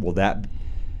support. Will that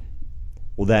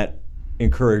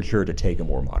encourage her to take a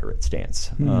more moderate stance,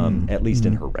 at least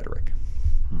in her rhetoric?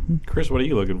 Chris, what are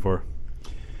you looking for?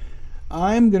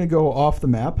 I'm going to go off the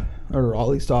map, or at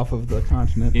least off of the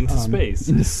continent. Into space.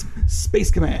 Into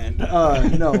Space Command.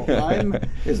 No, I'm,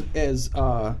 as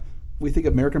we think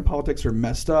American politics are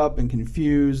messed up and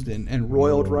confused and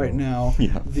roiled right now,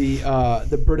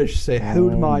 the British say,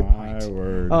 hold my pint.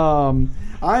 Word.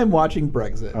 I'm watching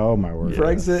Brexit. Oh, my word.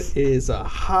 Brexit is a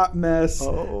hot mess.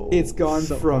 It's gone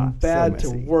from bad to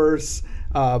worse.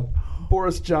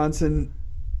 Boris Johnson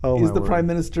is the prime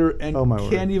minister and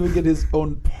can't even get his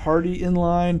own party in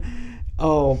line.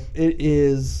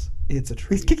 It's a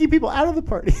treat. He's kicking people out of the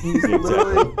party. He's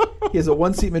literally, he has a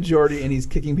 1-seat majority and he's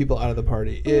kicking people out of the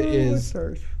party. It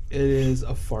is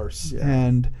a farce. Yeah.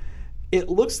 And it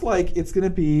looks like it's going to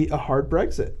be a hard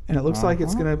Brexit. And it looks like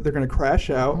they're going to crash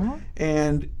out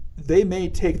and they may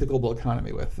take the global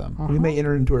economy with them. We may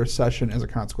enter into a recession as a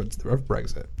consequence of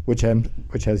Brexit, which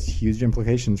has huge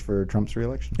implications for Trump's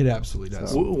reelection. It absolutely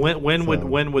does. When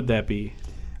would that be?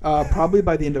 Probably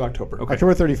by the end of October. Okay.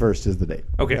 October 31st is the date.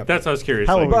 Okay, that's what I was curious.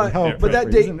 But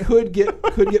that date could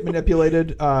get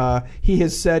manipulated. He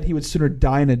has said he would sooner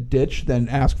die in a ditch than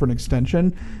ask for an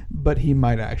extension, but he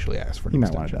might actually ask for an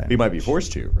extension. He might be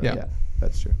forced to. Right? Yeah,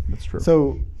 that's true. That's true.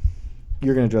 So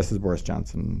you're going to dress as Boris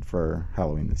Johnson for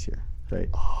Halloween this year, right?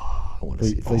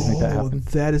 Please make that happen.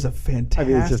 That is a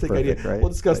fantastic it's just perfect, idea. Right? We'll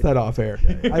discuss that off air.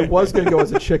 I was going to go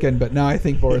as a chicken, but now I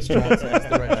think Boris Johnson is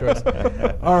the right choice.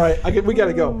 All right, we got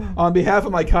to go. On behalf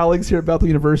of my colleagues here at Bethel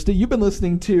University, you've been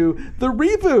listening to the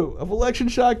reboot of Election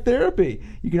Shock Therapy.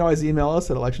 You can always email us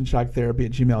at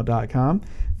electionshockTherapy@gmail.com.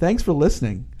 Thanks for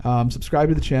listening. Subscribe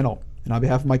to the channel. And on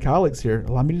behalf of my colleagues here,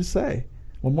 allow me to say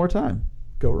one more time,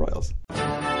 go Royals.